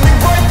 It's only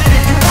worth it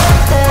if you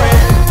work for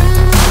it.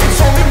 It's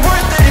only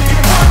worth it if you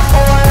work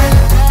for it.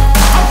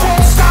 I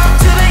won't stop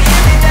till they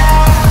hear me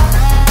now.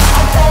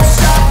 I won't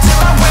stop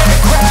till I wear the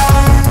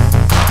crown.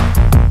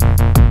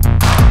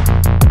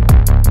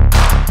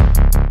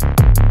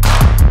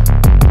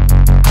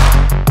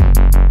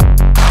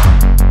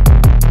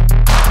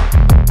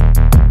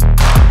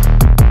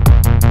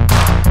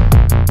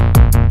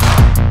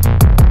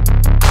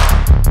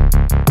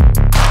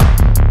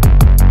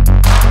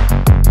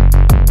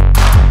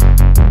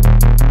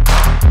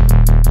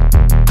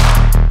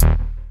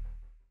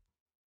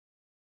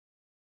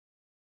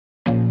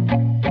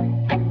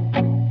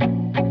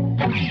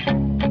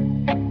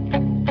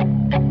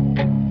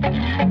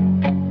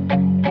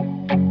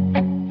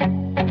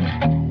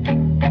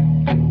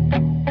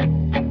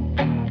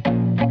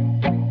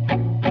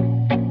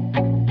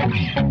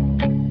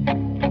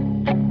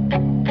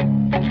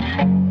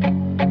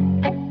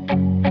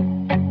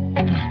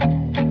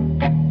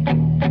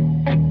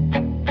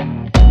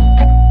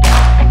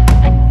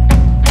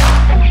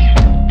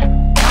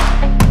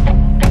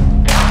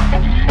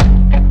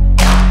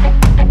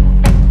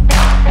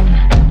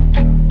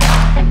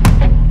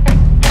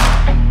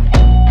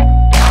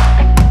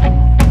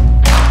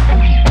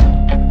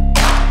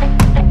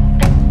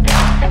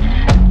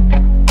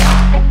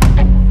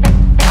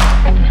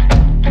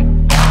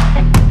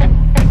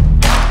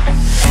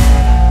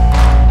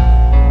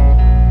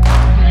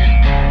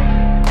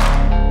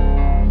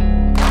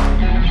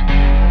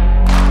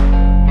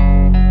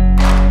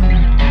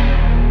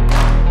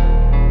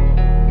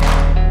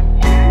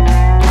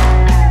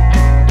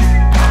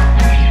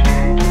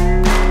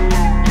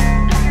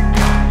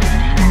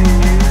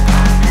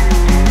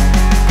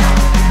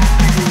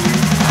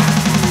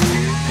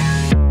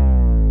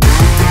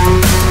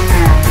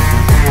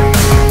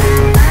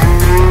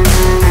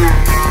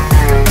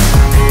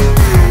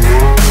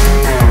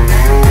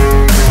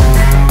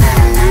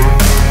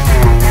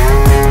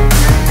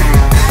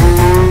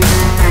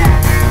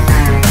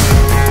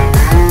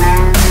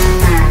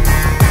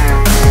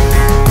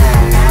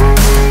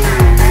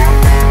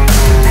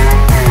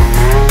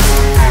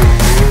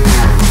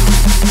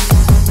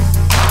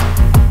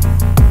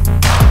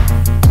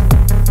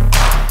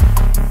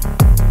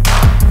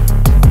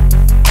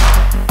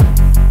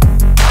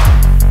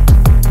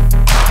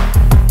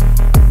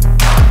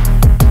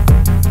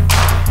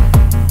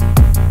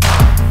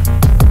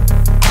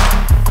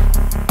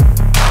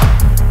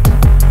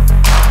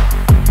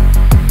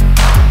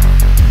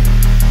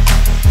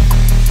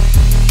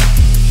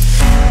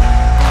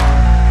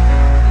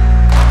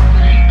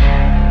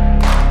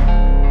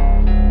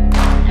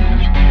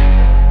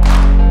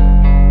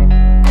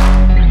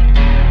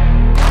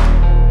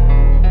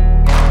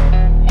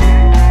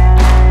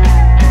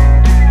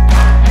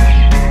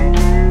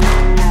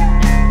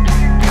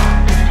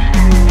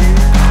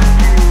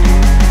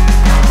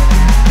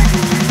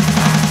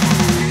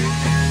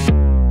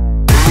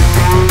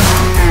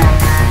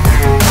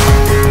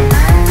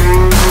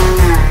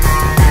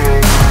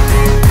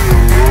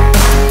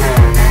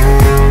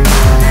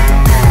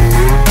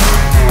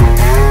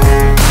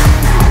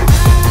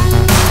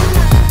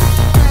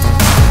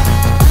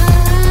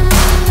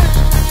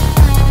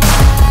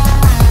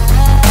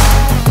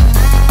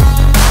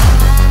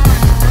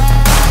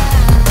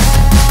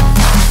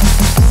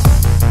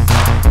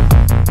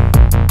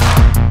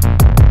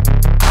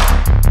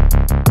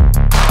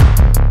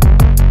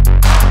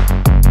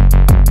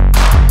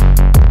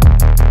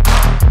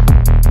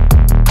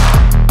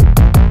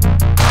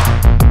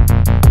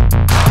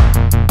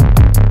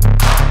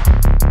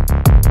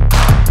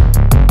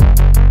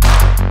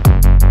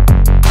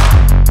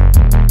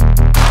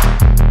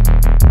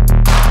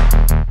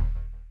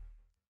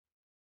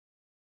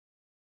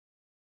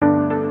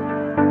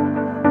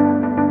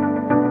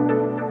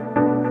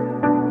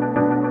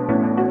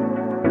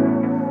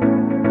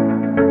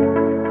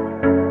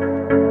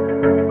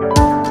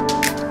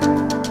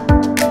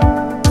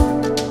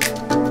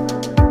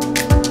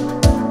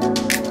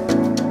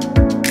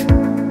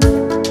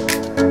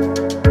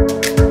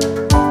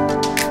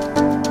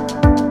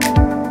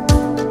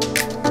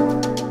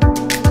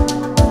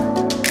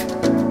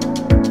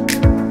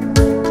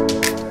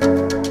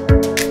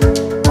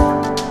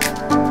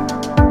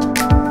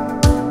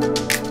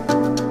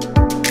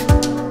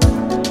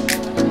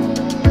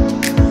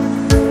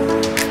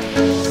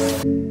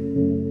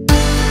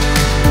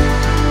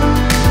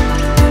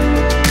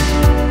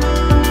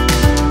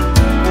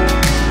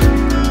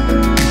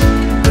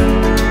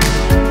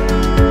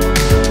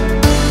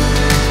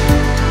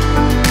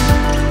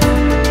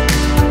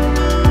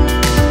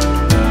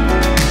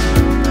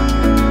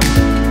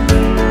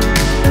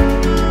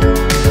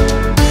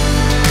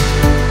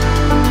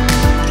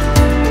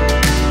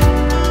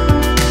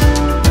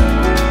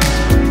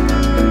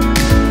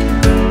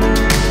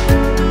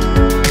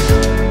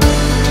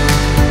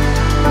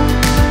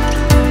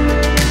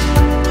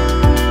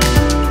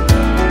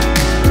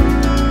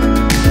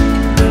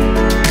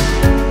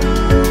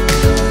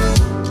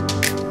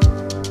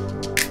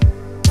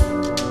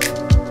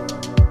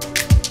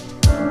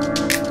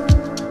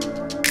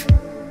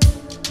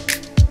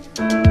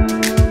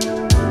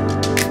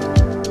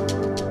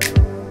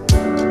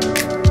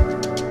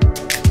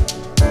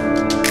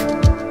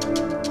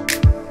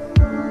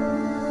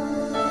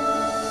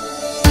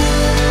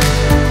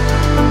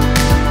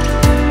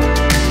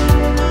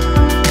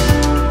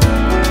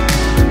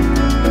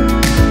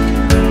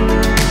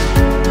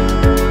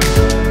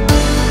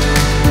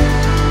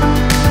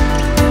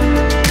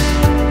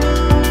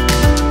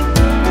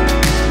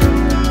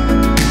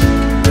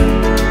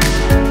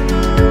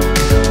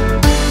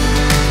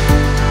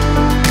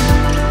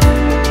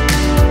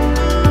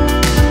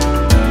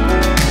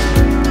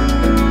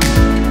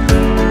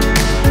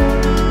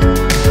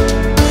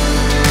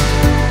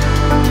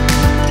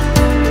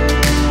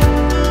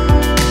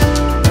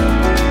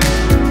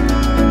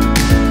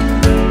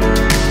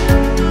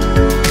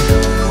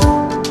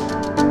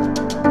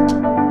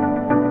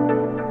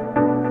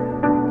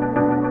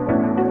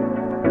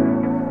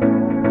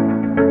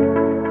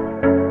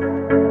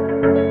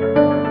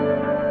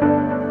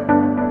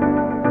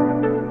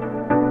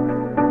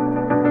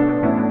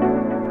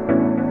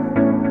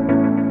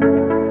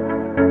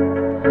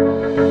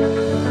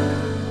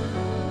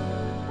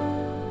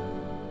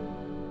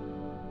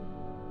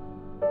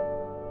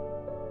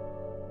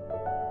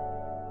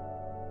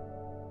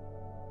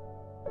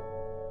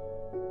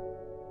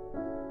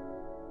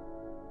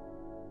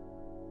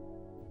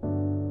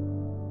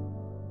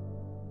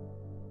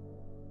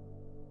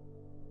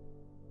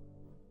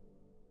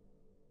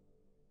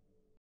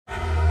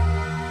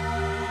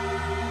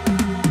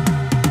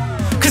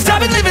 I've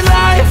been living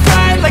life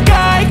right, like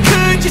I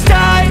could just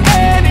die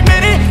any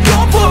minute.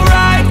 Going for a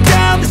ride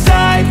down the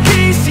side,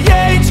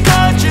 PCH,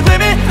 country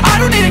limit. I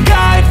don't need a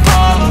guide,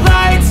 follow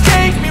lights,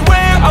 take me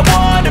where I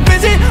wanna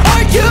visit.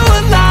 Are you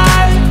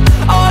alive?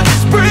 I'll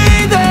just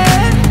breathe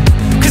in.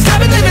 Cause I've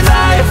been living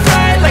life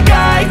right, like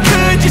I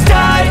could just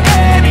die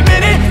any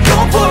minute.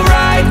 Going for a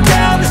ride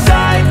down the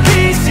side,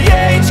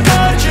 PCH,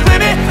 country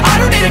limit. I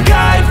don't need a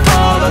guide,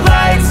 follow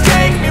lights,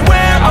 take me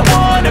where I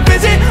wanna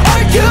visit.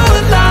 Are you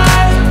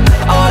alive?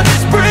 I'll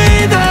just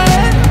breathe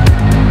in.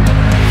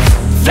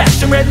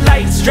 Flashing red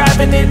lights,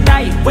 driving at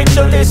night,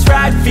 windowless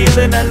ride,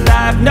 feeling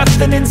alive.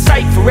 Nothing in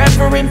sight,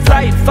 forever in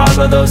flight.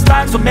 Follow those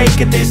lines, we'll make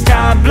it this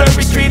time.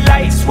 Blurry street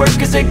lights,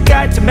 work as a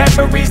guide to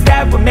memories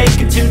that we're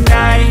making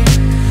tonight.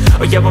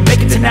 Oh yeah, we'll make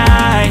it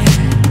tonight.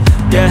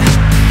 Yeah,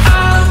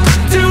 I'll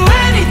do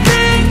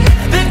anything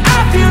that I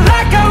feel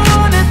like I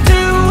wanna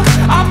do.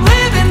 I'm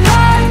living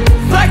life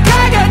like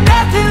I got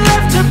nothing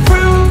left to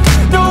prove.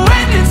 No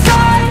end in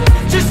sight,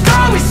 just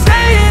always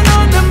staying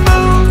on the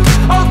move.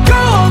 I'll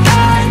go all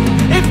night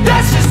if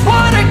that's just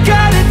what I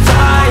gotta do.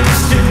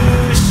 Life's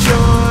too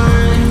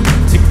short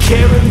to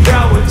care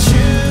about what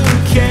you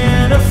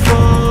can't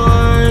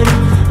afford.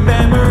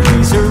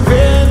 Memories are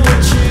in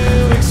what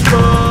you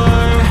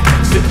explore,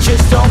 so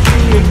just don't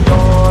be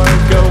ignored.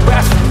 Go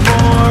ask for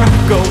more,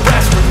 go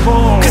ask for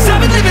more. Cause I've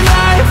been living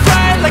life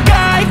right, like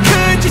I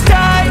could just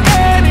die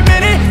any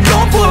minute.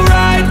 Going for a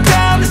ride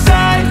down the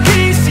side,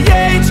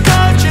 PCH,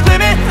 country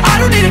limit. I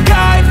don't need a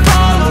guide,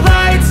 follow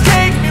lights,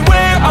 take me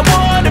where I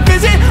wanna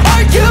visit.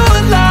 Are you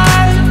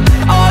alive?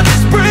 I'll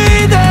just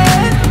breathe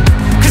in.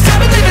 Cause I've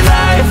been living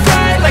life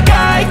right, like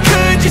I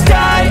could just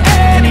die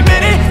any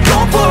minute.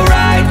 Going for a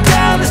ride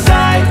down the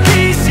side,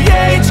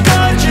 PCH,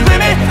 country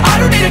limit. I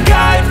don't need a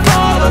guide,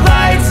 follow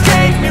lights,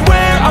 take me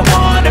where I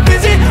wanna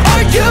visit.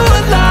 Are you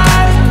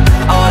alive?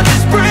 I'll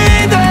just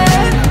breathe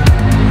in.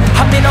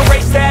 I'm in a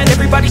race that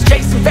everybody's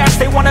chasing fast.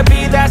 They wanna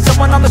be that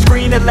someone on the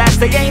screen at last.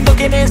 They ain't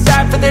looking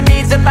inside for their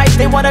needs in life.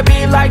 They wanna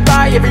be liked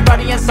by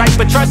everybody in sight.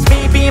 But trust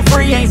me, being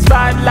free ain't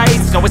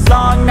spotlights. No, it's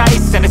long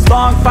nights and it's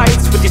long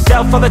fights with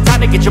yourself all the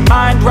time to get your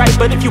mind right.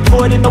 But if you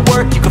put in the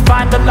work, you can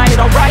find the light,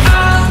 alright.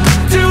 I'll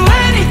do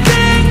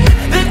anything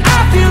that I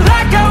feel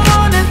like I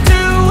wanna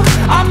do.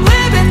 I'm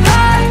living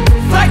life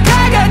like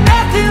I got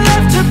nothing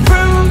left to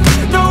prove.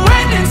 No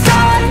end in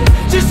sight,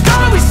 just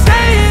always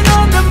staying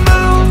on the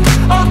move.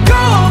 I'll go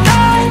all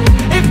night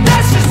if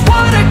that's just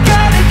what I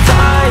gotta do.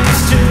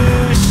 Life's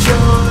too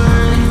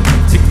short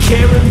to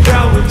care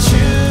about what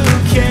you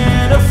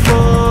can't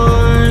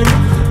afford.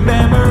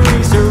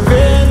 Memories are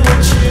in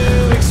what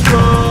you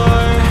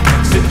explore,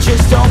 so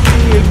just don't be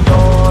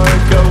ignored.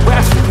 Go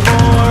ask for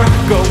more,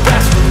 go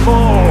ask for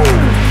more.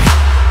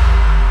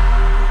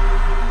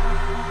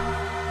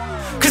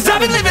 Cause I've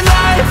been living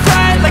life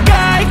right, like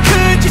I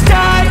could just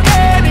die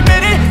any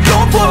minute.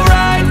 Going for a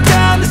ride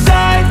down the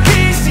side,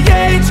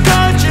 PCH,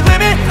 country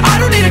limit. I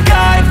don't need a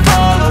guide,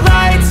 follow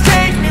lights,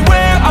 take me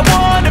where I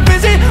wanna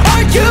visit.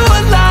 Are you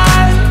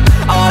alive?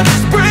 I'll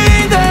just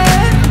breathe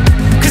in.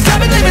 Cause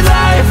I've been living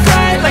life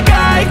right, like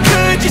I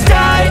could just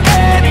die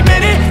any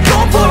minute.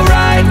 Going for a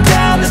ride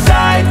down the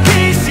side,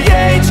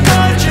 PCH,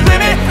 country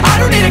limit. I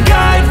don't need a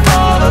guide,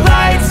 follow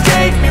lights,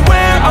 take me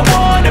where I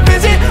wanna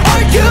visit.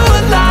 Are you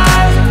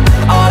alive?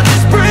 I'll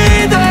just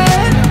breathe in.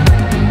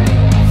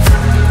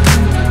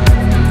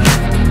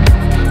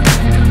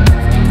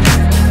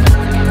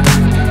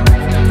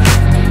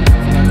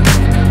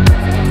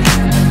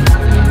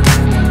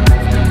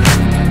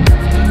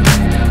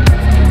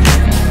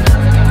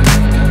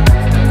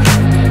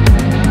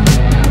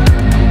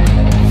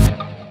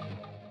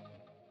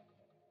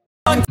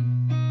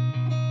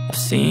 I've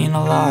seen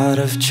a lot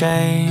of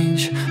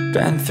change,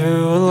 been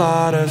through a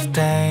lot of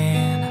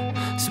pain.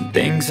 Some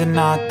things are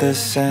not the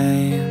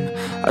same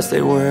as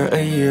they were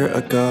a year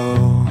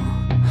ago,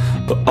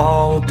 but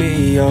all will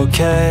be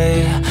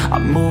okay. I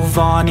move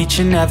on each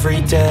and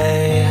every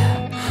day.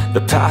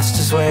 The past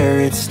is where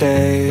it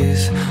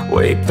stays,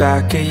 way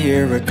back a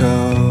year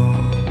ago.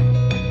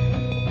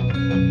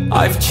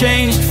 I've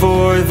changed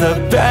for the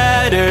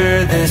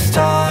better this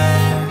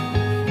time.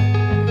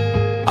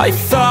 I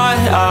thought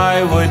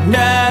I would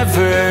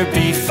never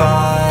be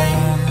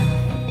fine.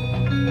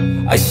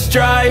 I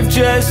strive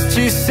just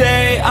to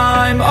say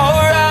I'm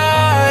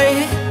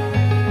alright,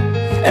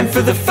 and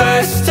for the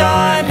first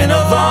time in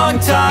a long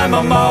time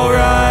I'm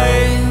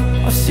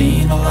alright. I've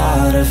seen a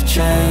lot of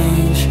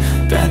change,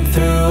 been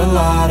through a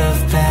lot of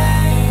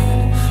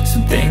pain.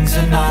 Some things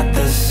are not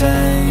the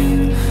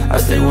same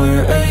as they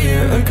were a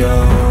year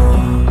ago,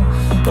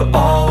 but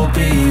all will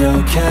be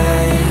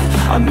okay.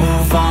 I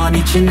move on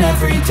each and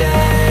every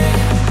day.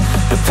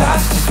 The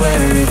past is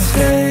where it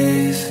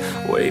stays,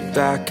 way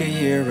back a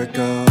year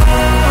ago.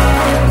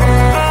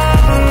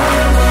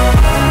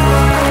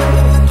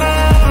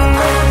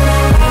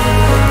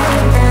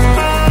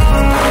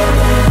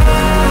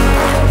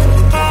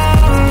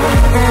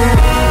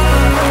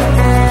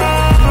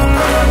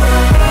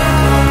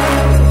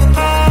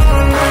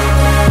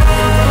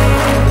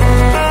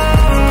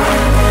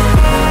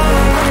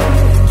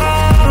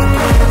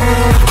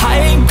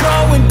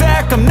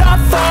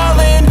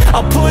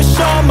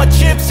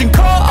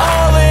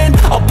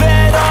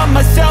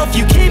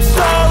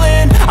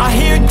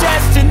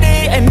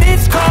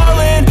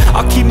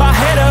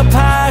 a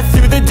path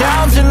through the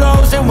downs and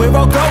lows, and we're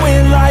all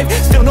going live.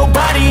 Still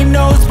nobody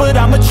knows, but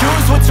I'ma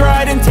choose what's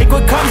right and take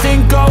what comes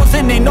and goes.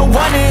 And ain't no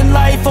one in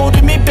life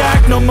holding me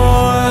back no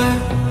more.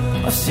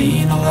 I've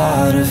seen a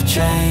lot of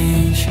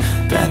change,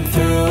 been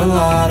through a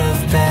lot of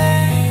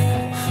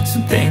pain.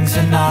 Some things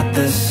are not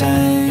the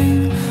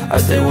same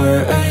as they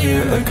were a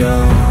year ago,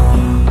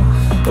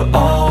 but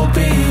all will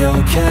be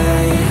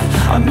okay.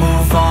 I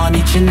move on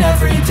each and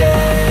every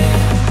day.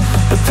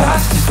 The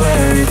past is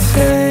where it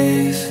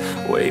stays,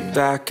 way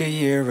back a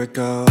year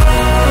ago.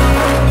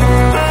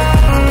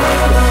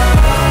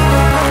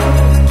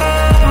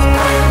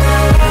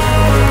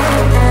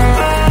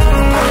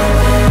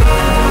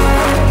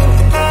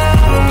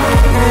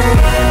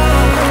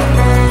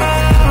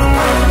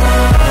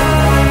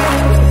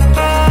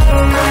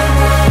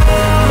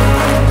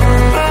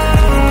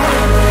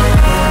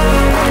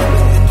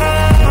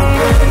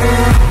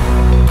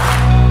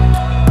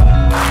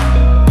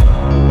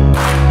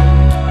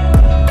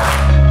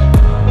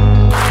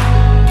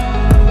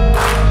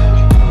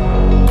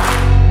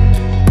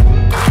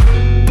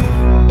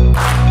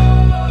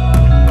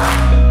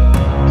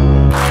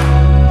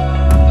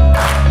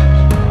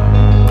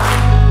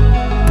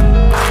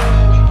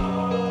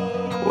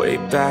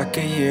 Back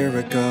a year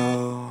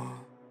ago.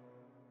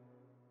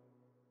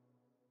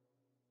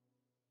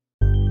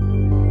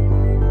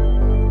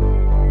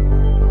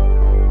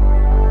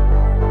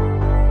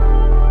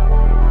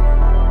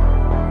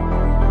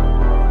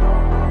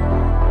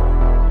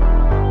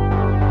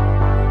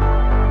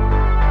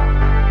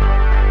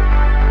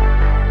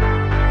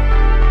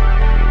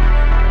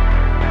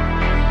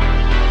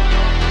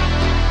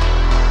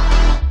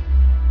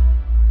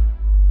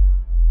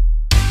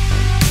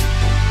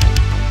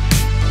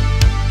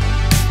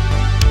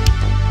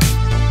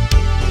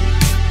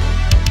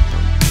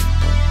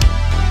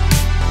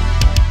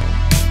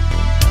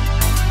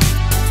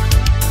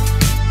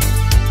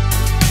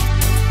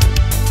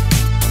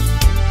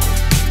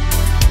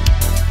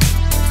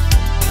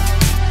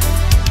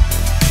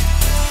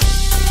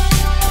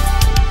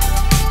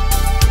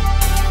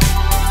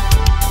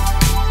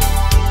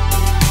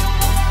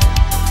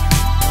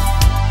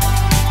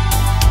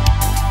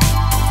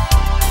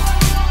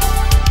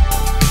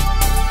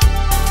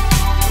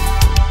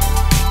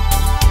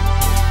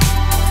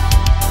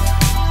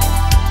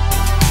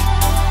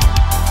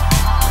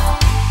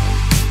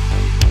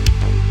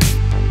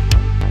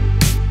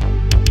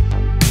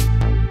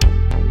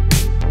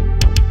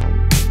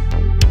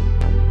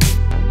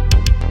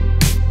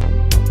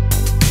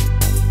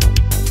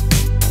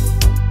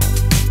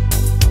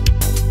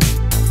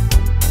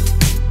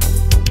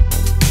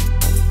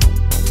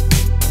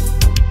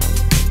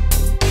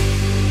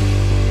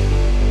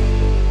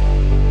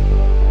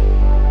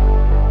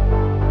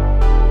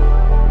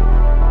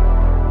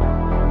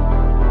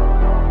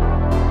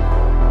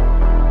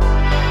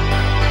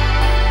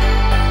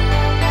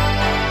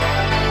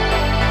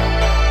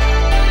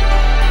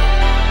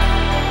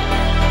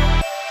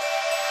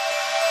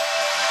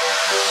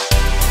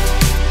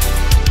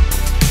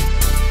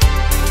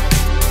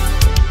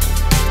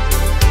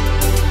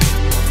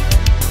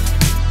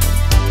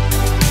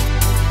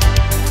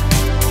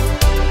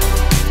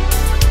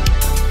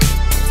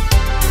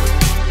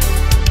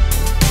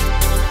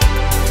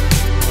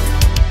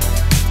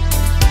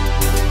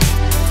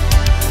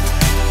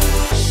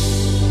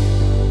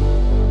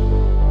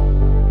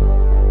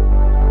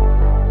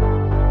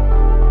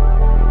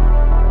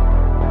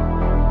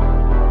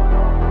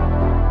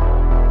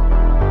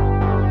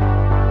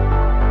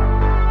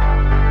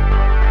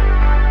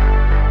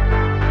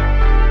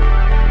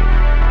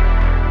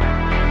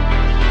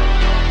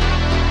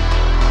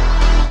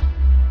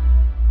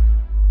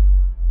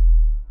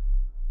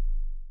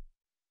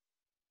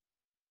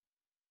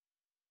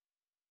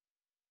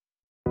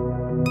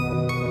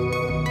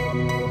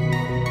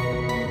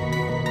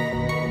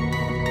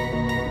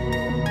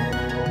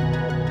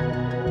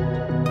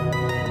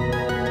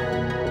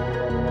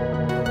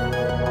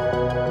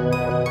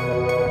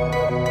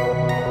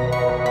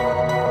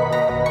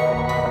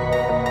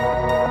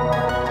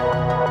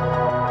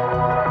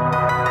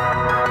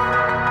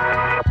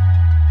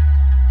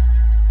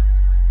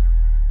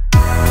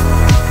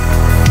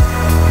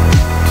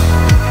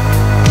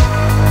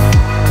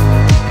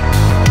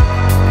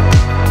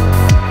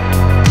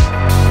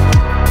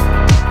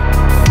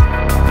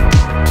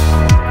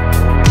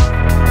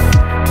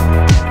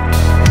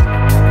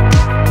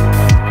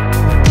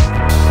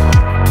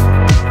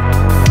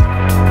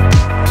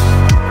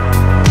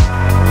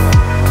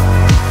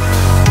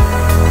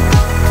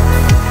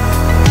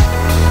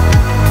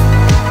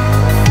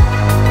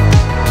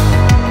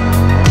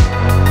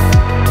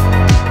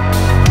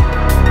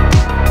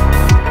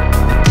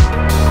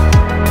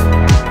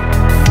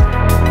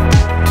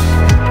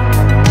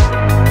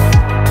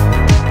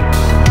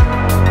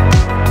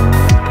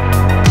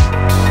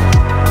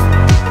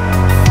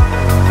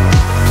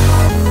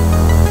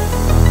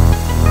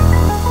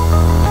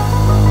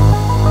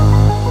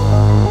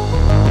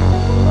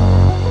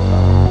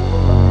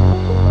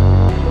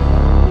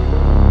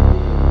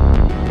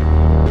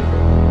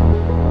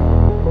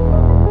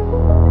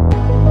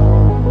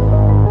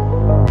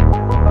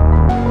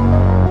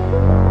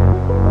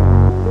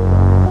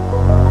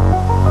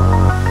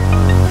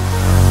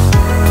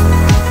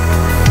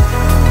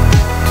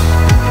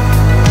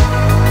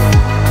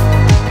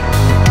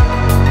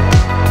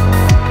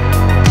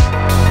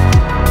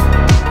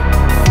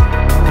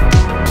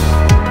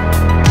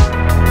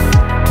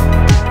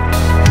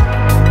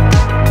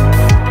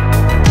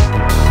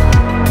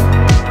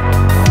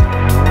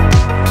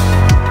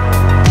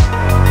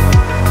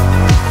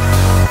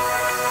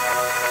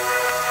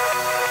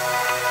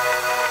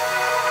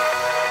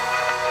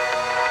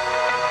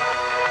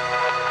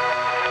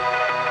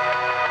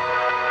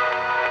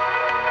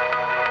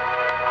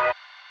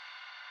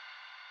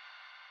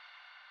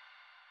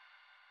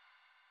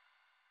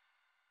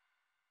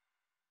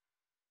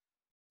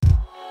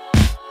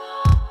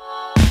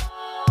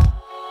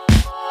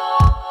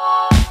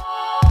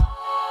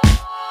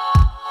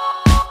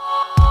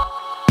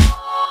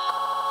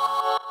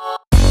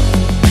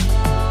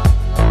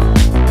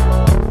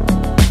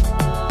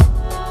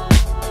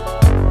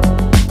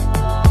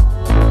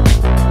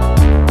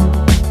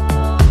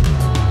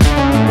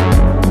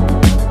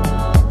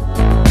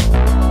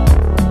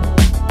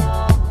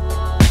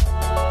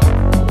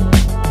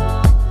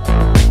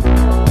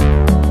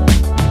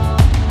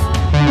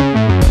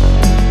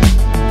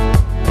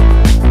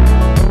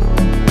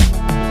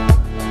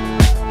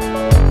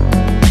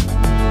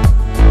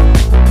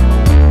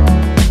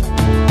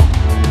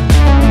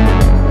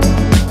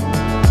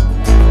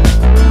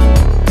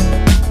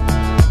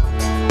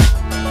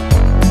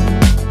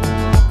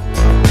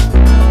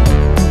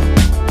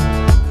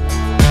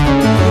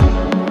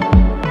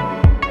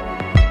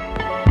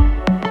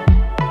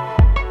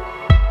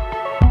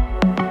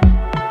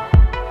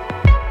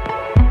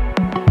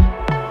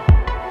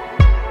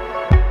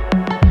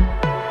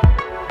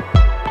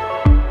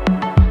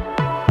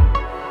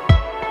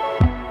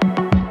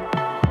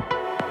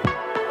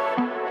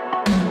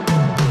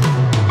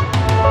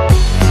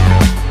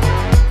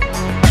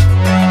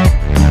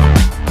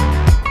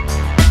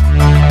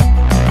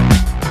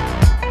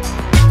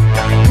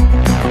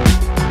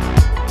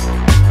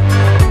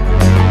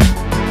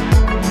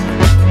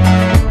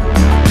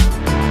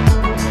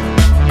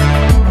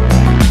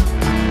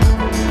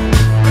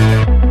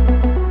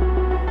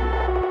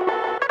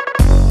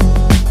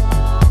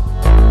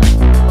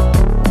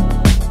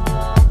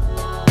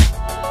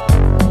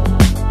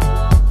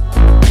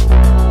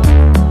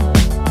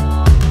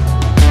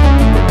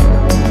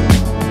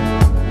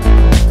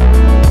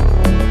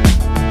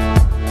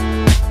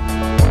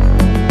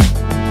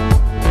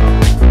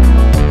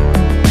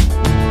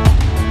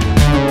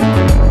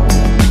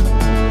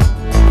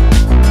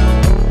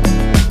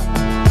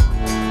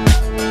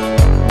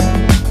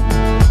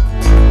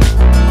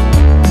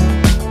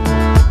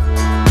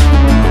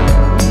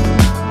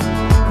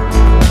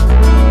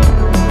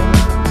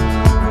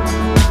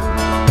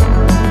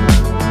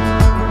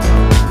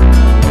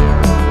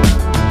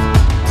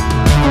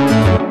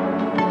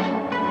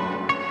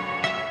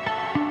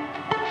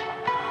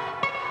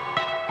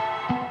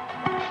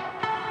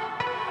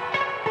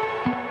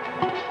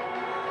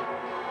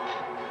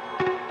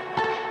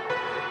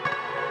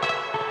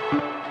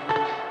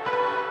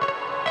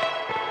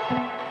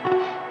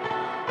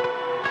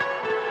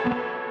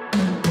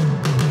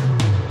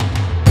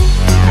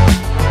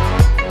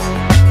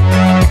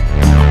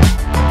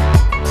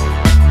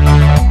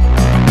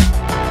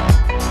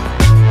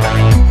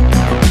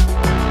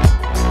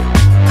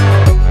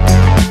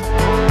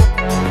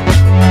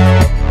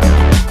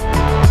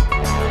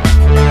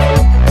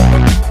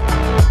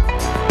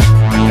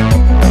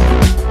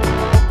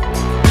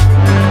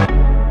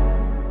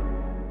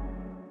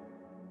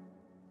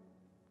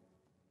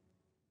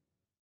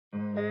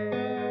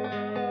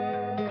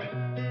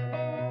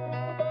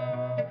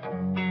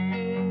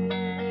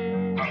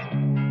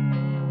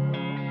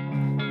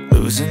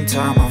 losing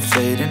time, I'm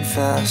fading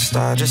fast.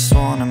 I just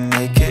wanna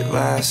make it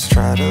last.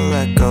 Try to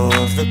let go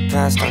of the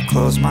past. I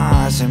close my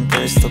eyes,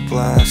 embrace the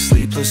blast.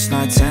 Sleepless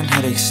nights and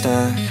headaches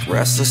stack.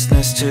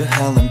 Restlessness to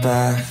hell and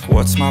back.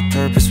 What's my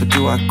purpose, what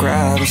do I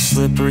grab? A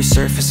slippery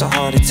surface, a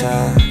heart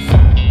attack.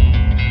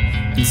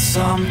 And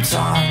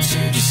sometimes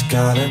you just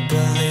gotta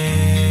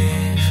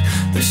believe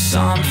there's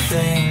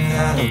something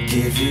that'll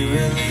give you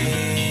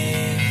relief.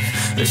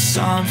 There's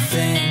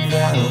something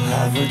that'll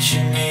have what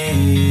you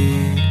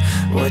need,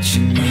 what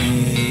you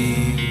need.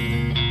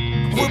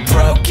 We're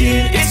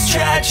broken, it's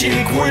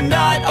tragic, we're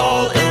not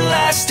all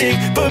elastic,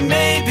 but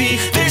maybe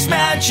there's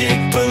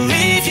magic,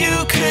 believe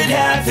you could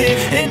have it.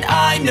 And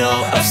I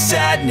know of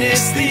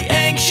sadness, the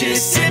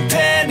anxious and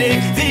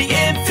panic, the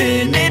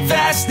infinite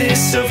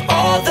vastness of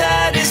all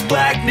that is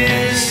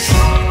blackness.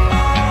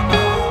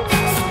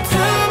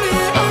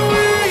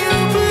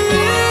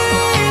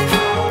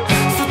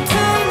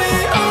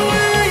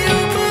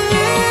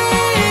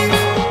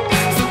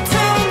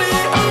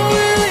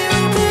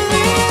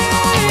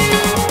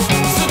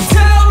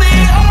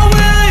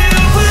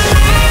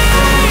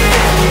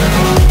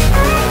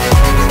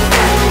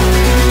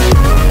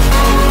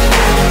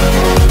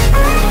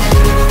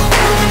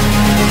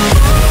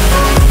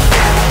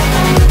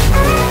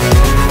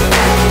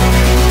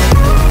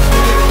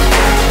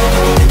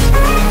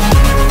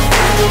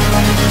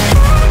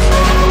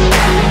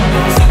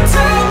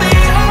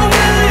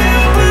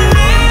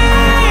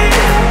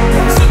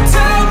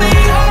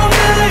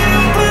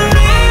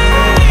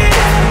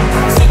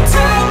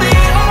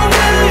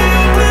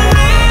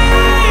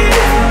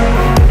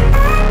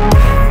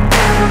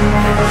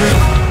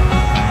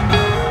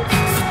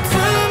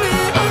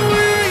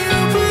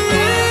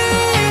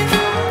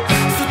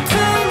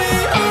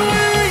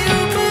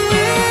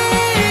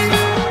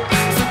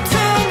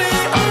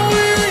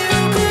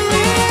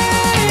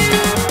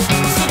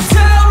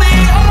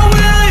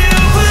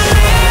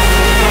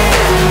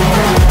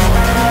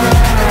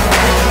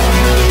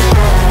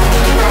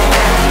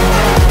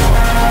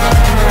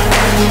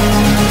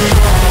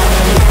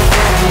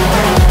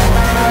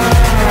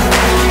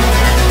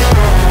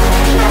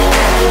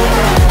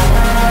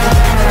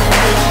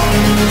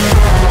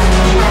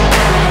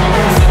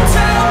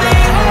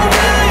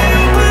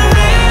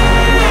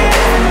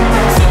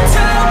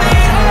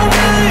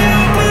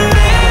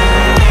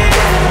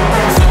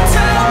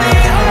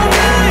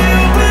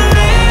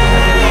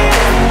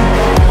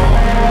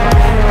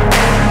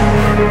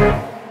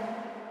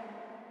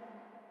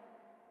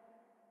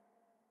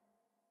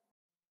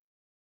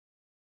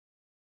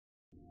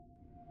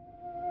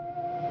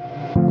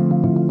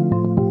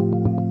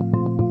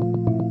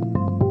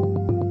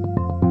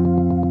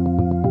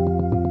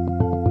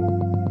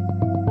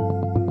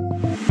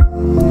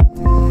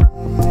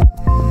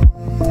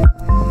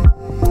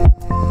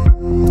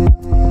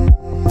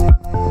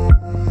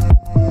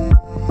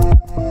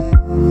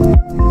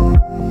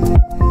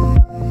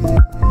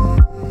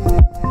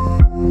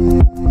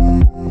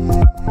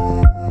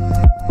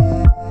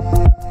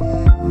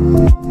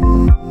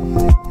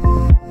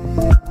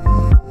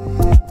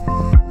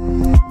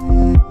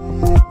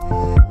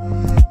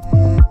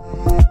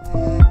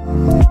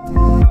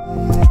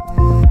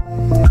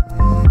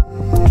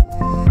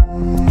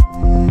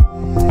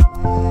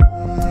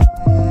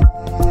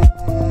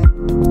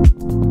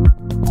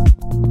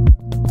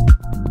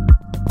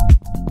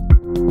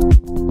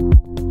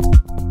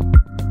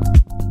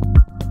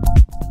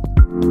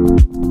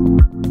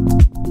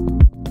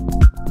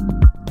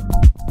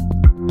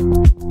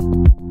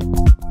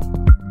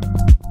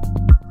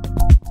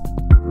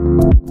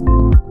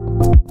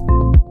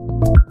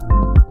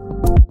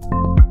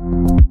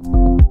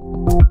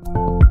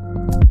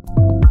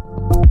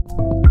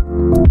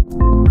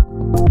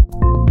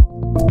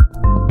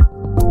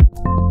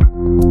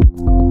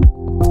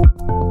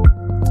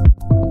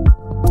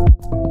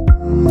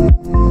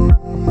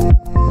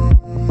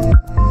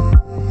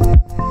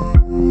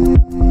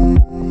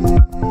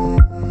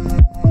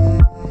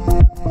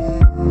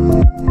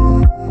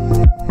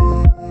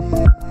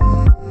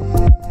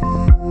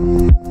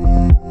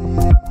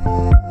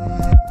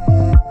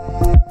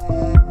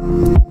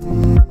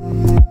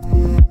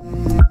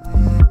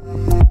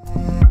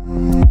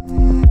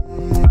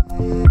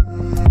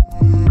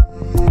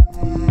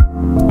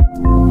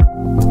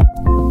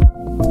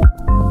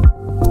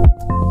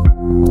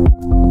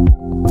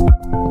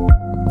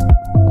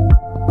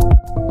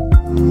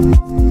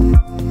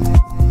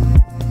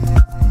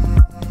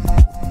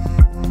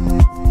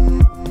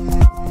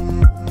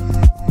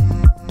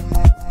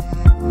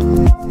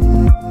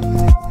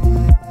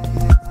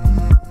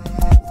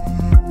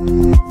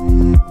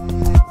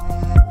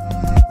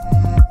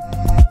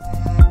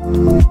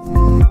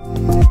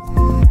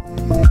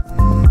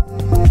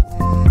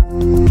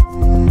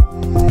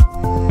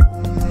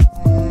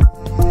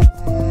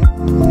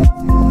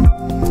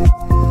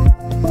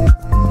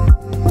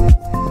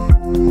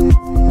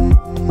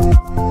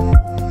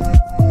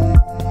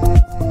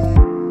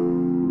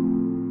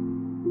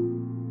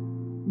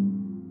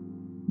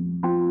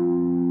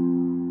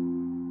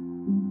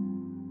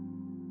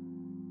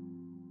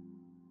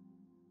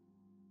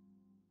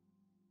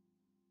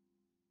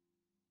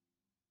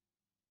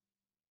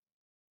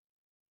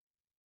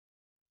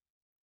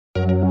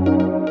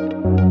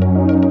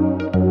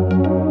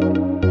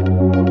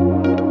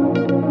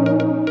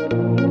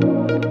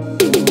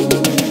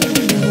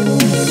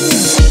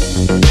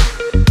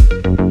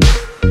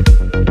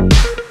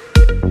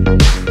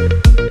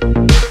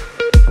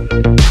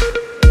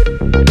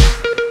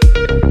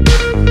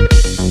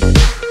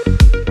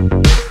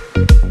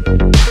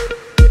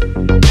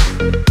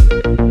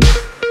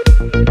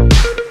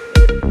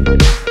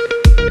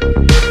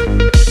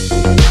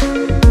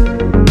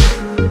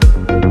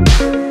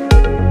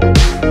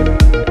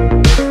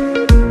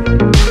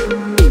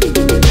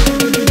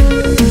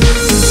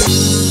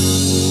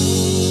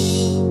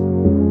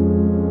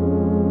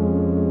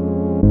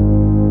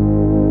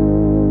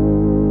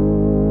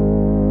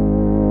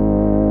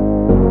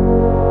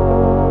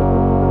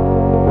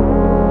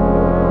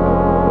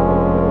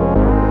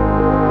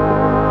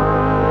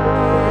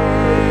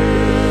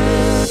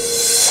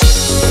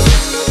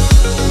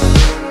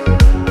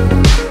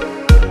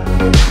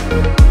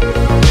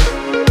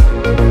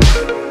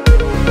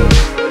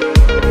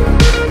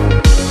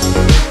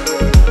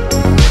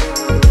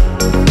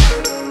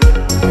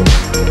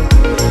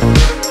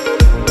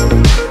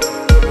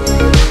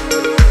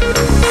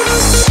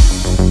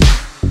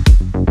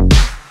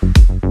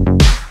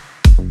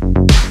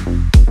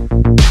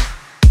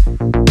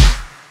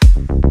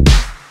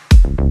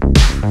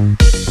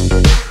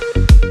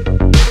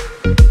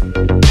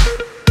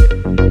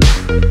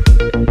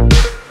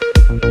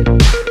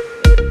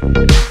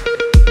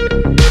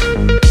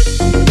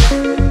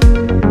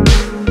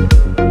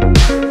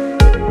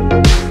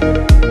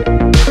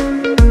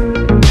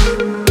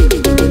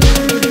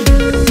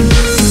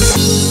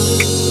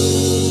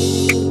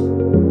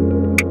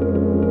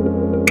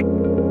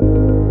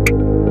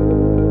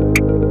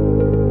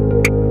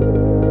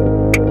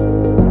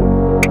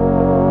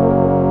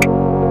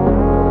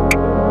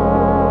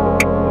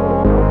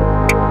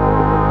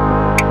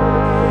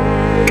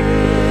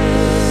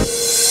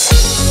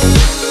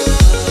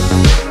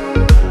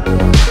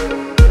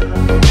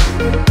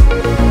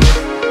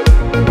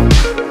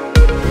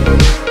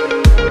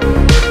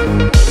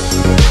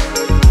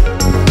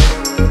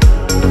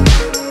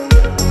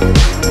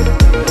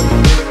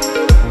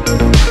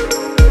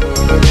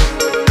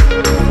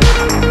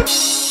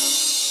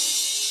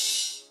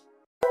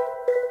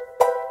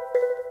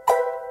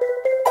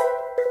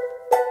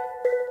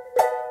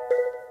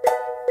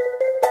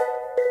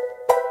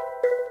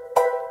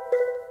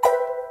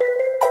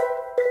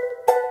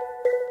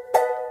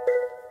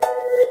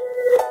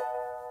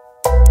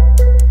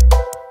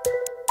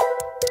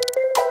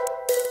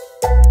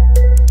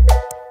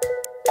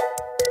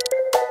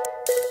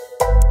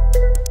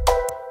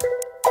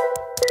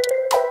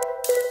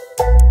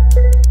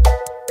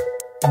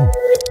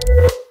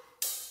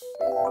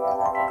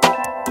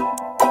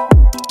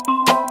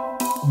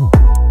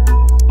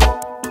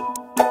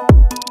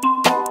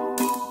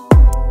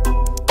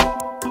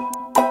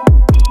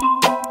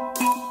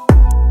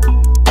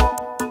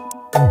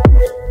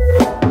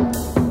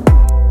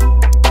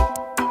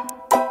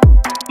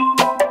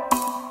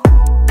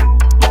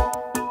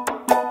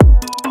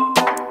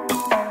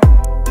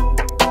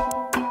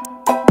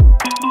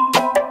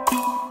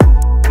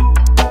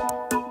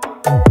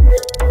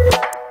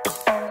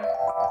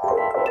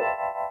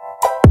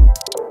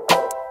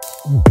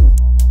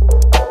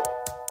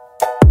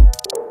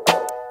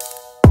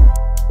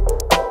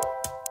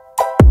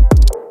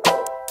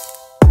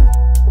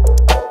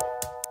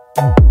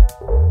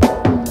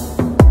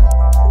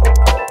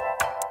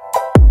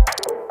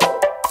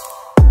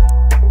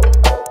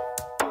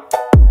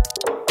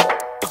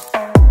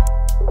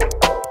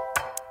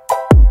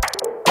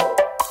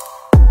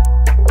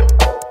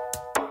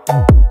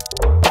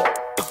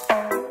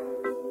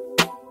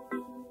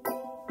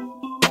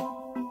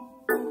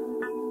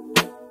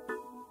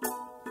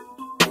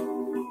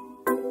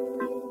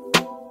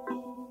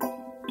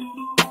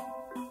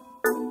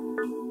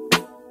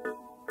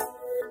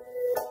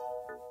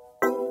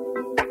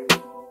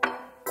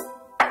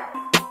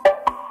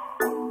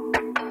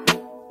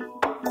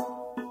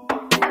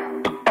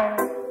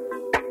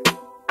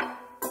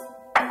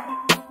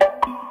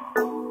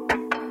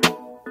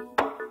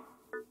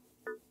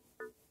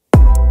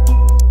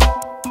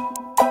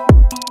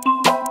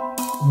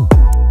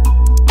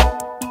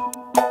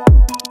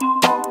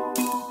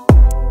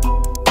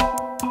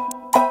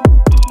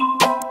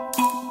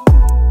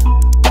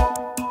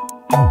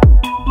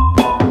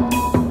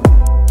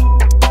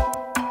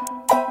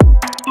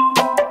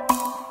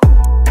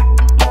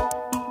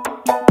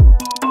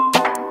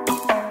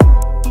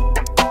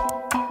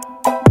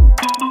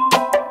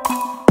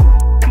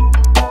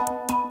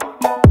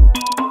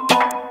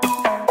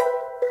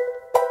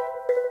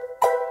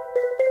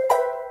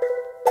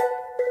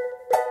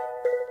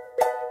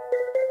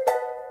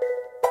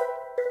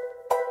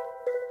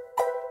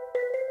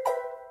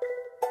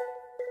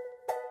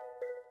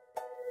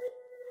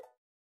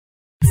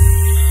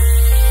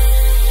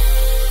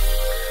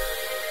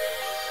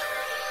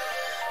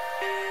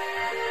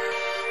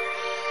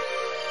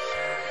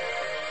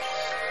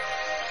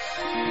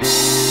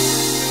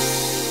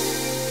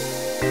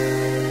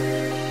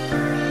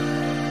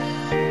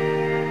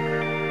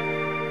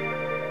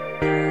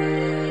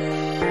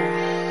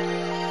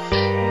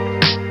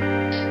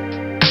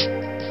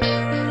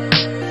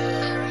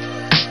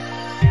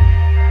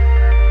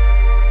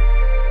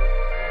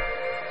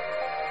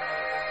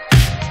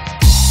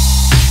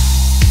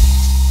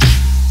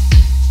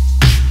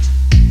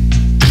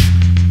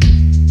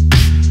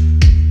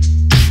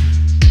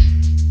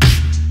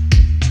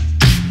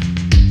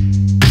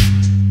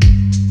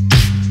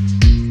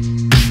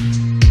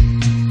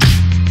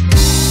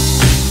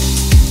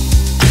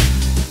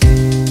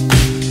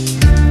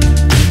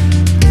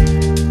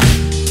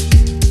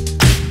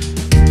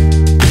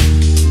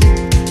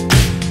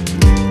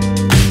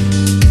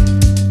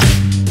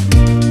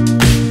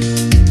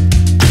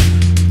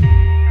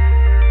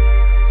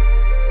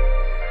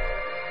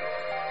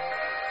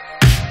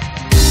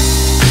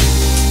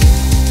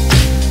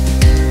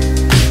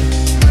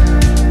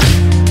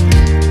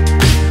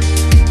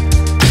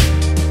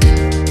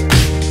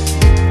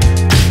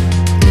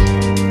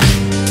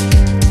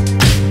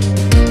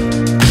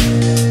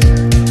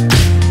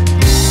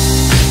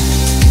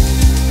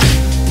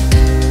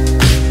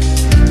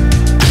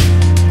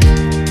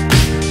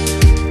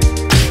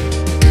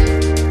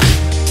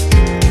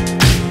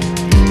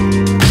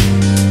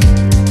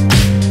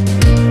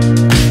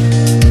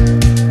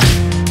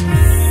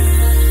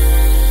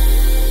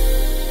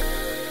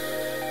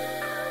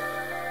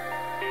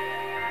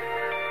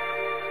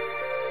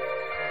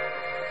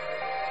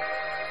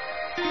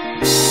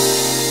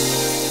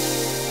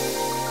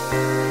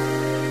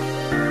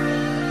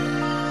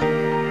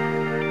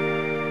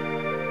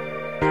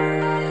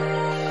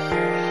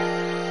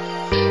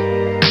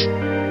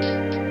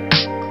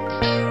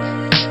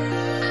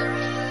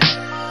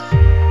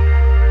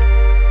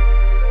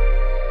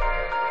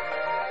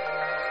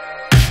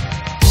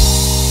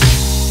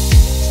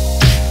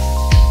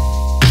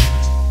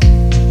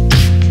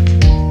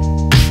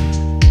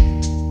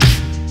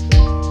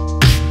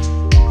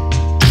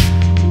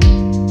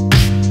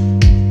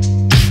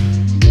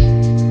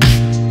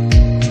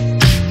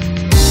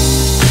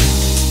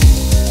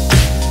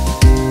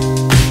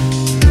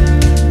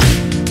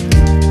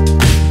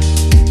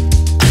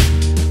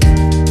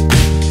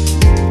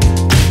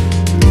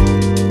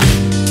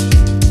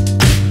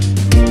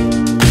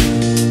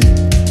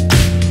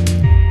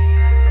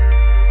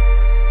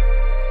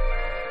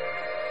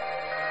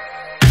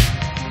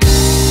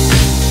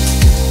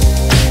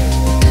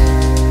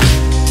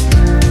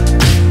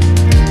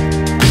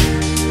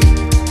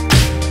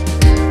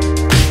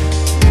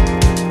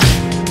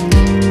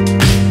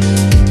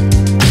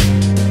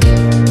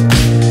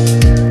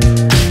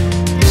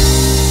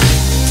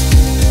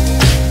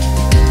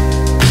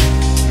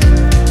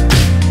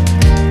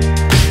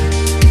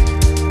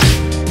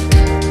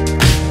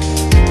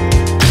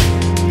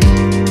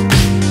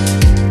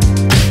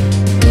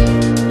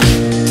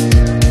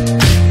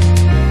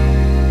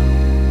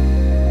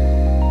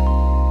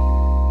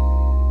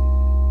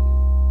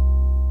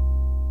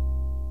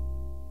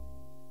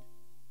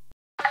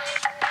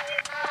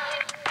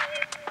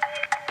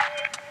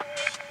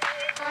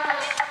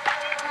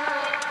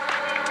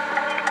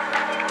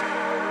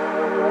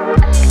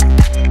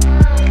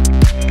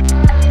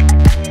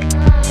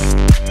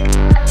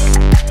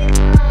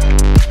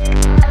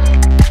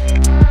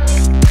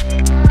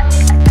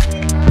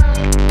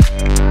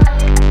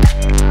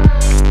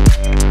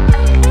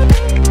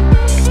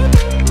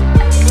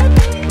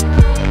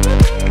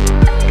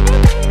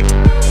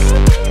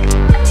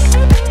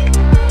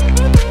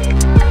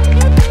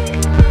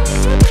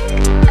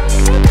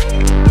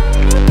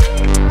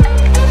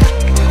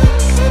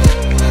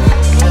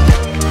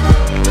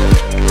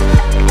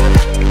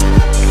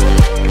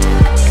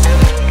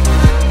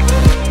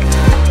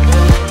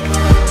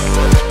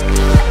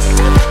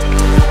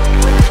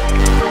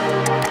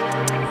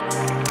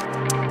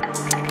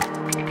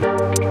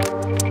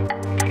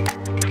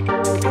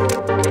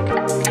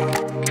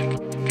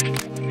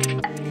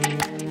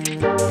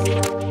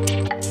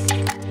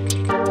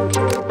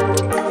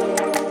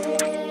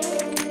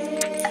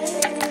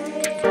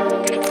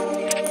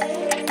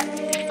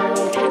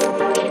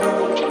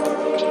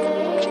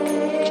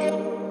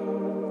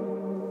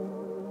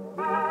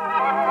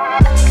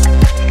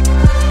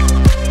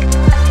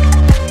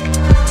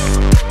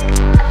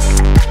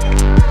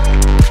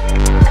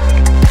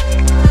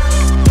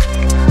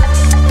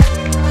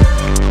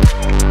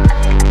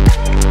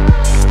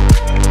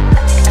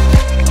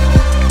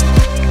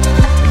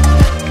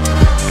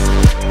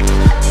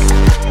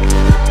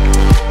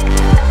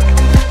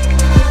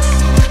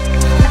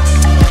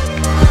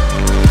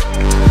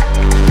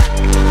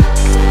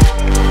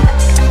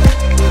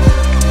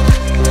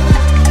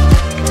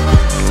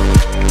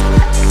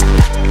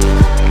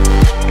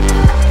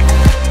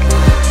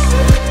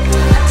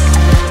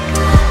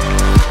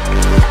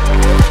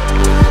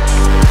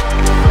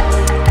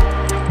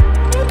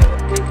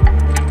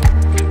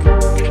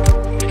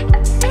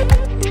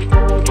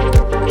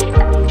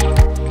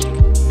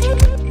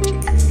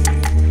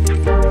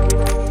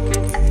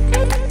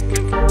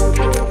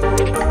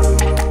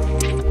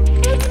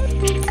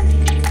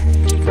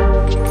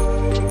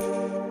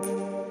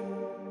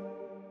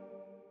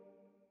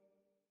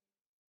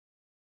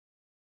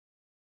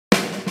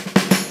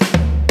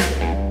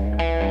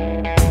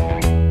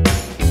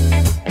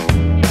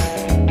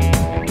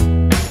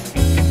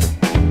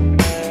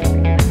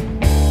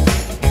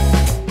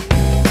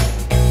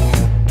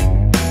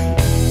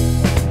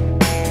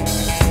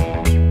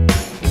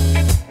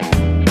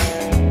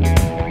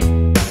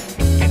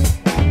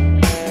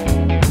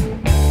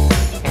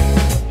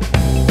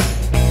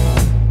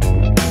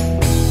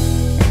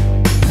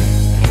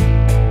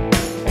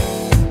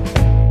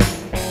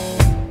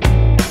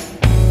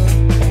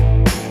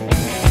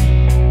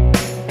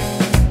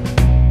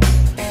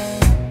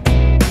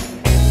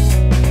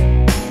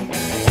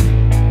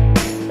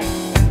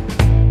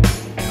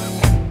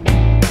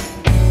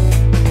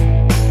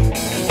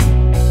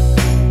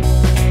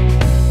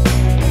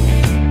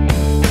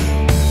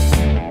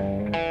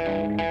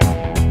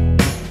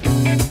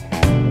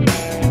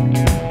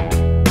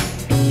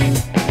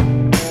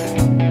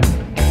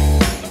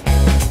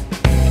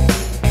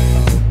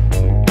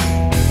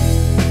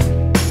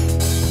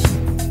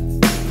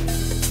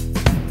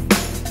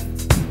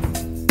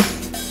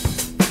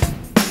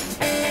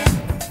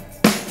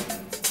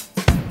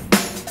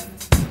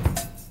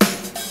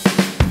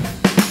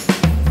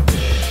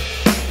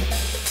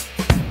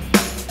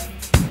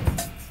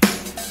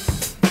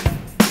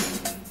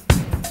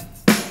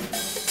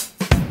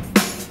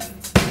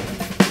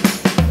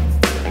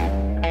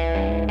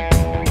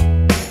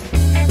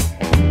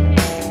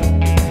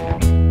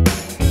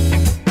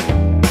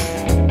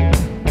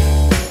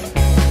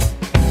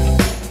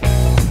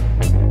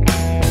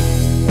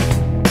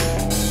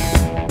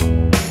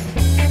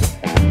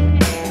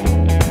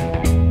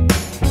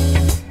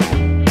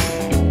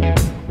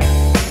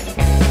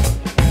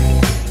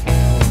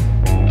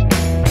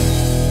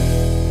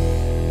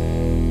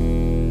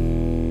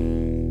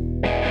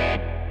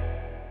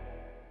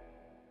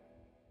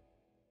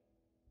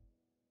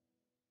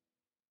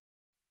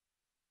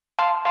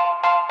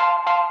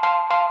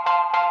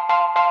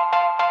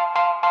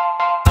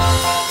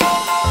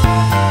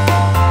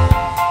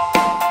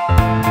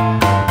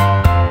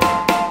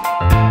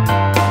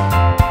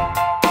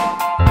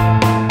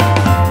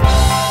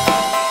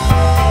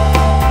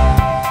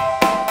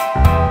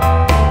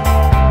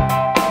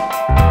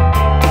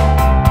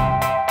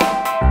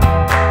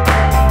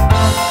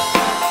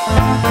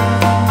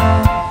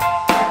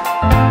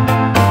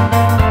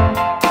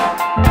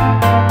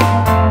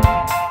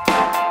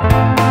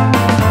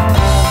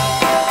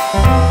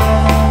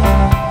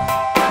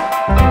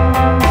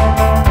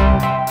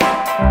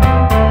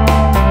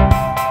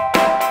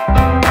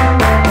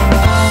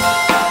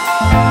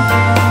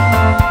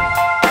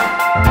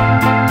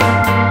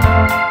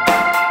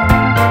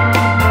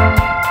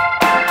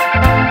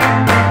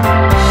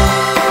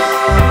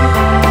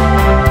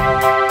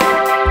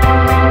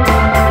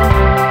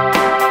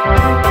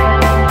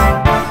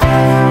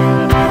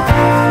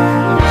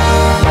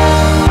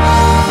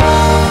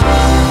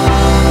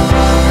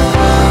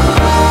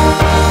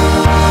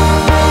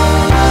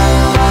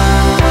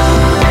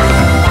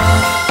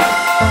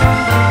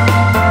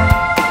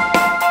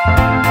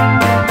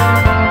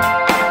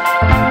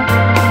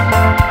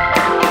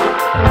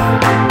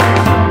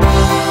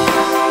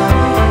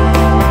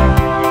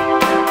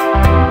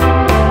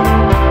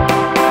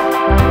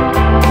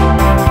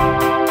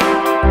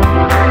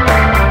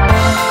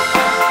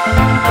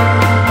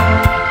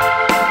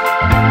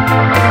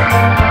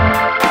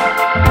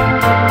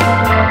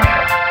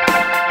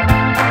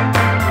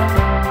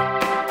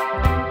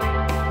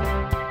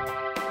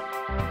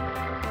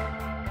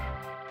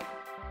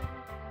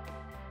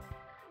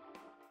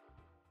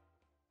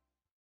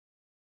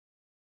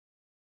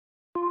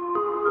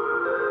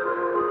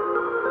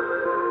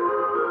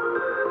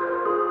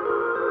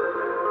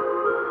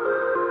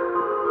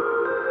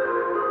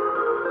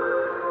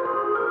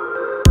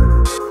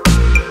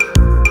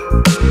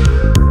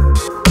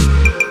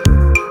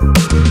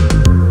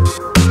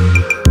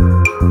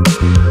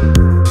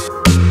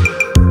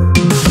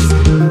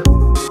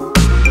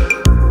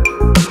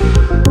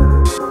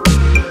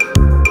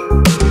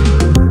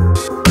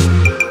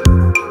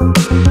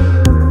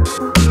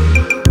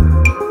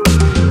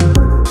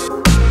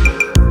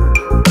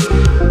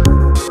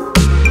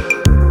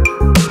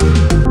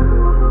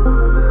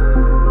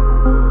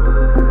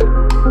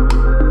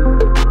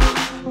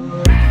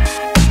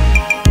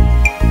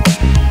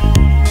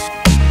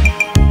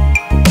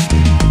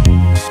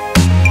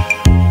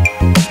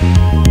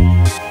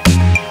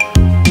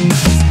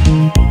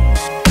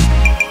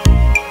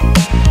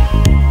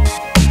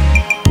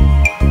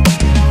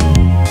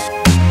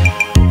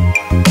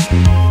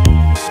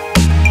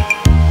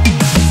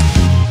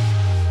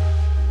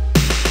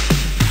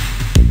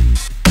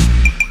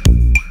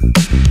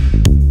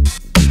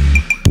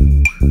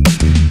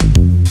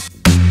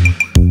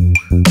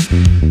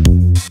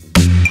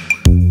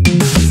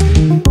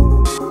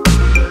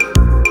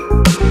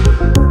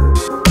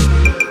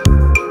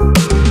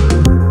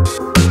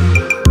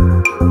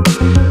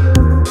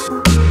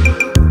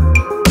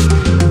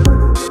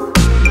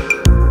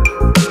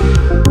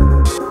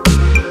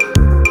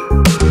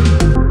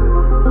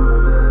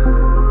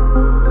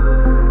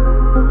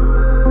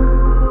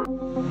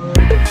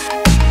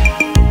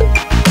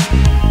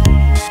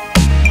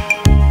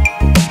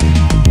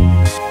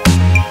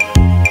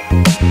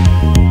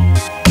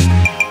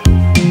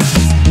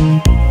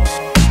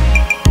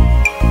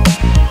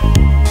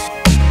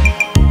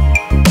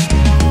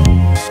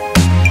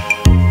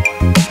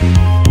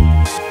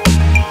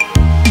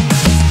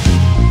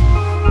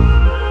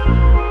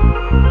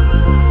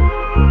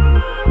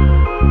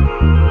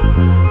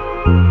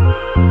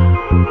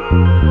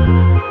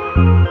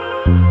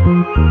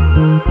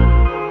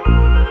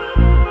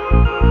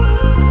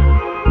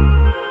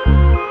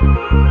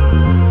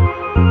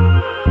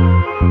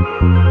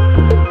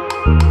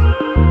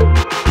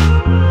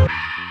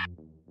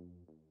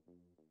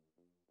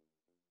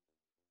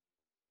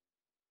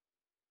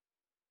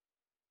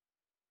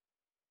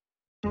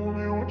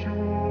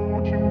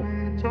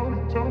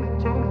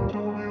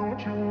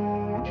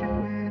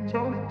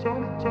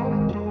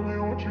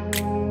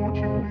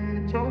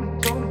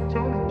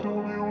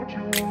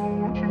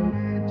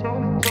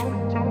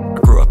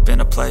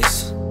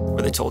 place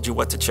where they told you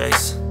what to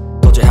chase,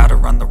 told you how to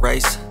run the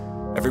race.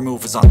 Every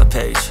move was on the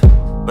page,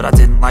 but I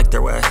didn't like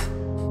their way.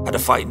 Had to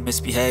fight and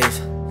misbehave,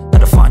 had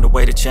to find a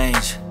way to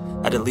change,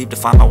 had to leave to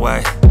find my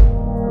way.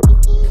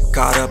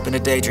 Caught up in a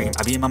daydream,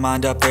 I beat my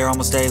mind up there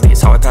almost daily.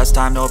 It's how I pass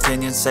time, no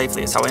opinions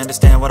safely. It's how I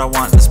understand what I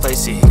want in this place,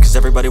 see. Cause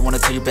everybody wanna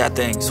tell you bad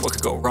things, what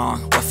could go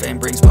wrong, what fame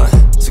brings. But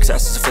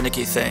success is a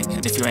finicky thing,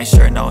 and if you ain't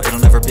sure, no, it'll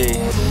never be.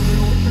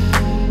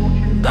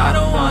 I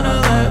don't wanna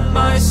let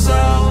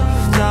myself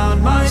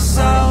down,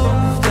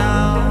 myself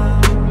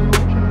down.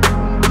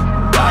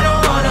 I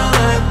don't wanna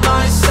let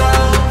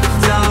myself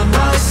down,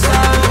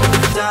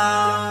 myself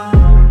down.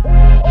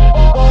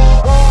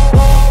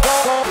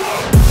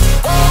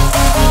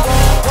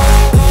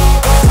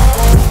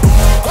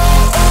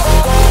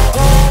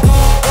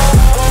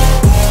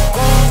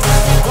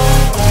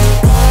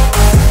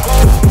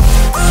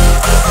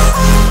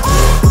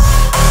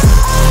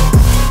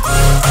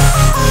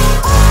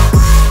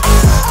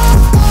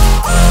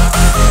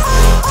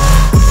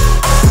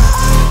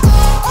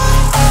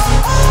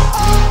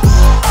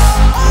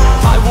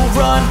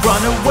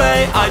 Run away,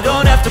 I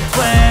don't have to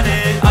plan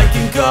it. I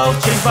can go,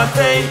 change my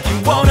fate, you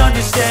won't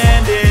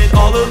understand it.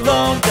 All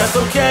alone, that's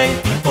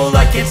okay, people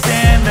I can't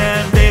stand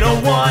them. They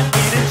don't want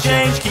me to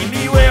change, keep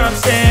me where I'm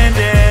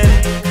standing.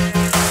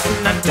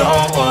 And I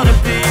don't wanna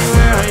be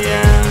where I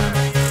am,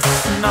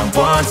 and I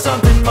want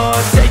something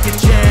more, take a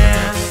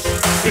chance.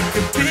 It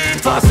could be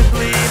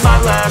possibly my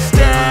last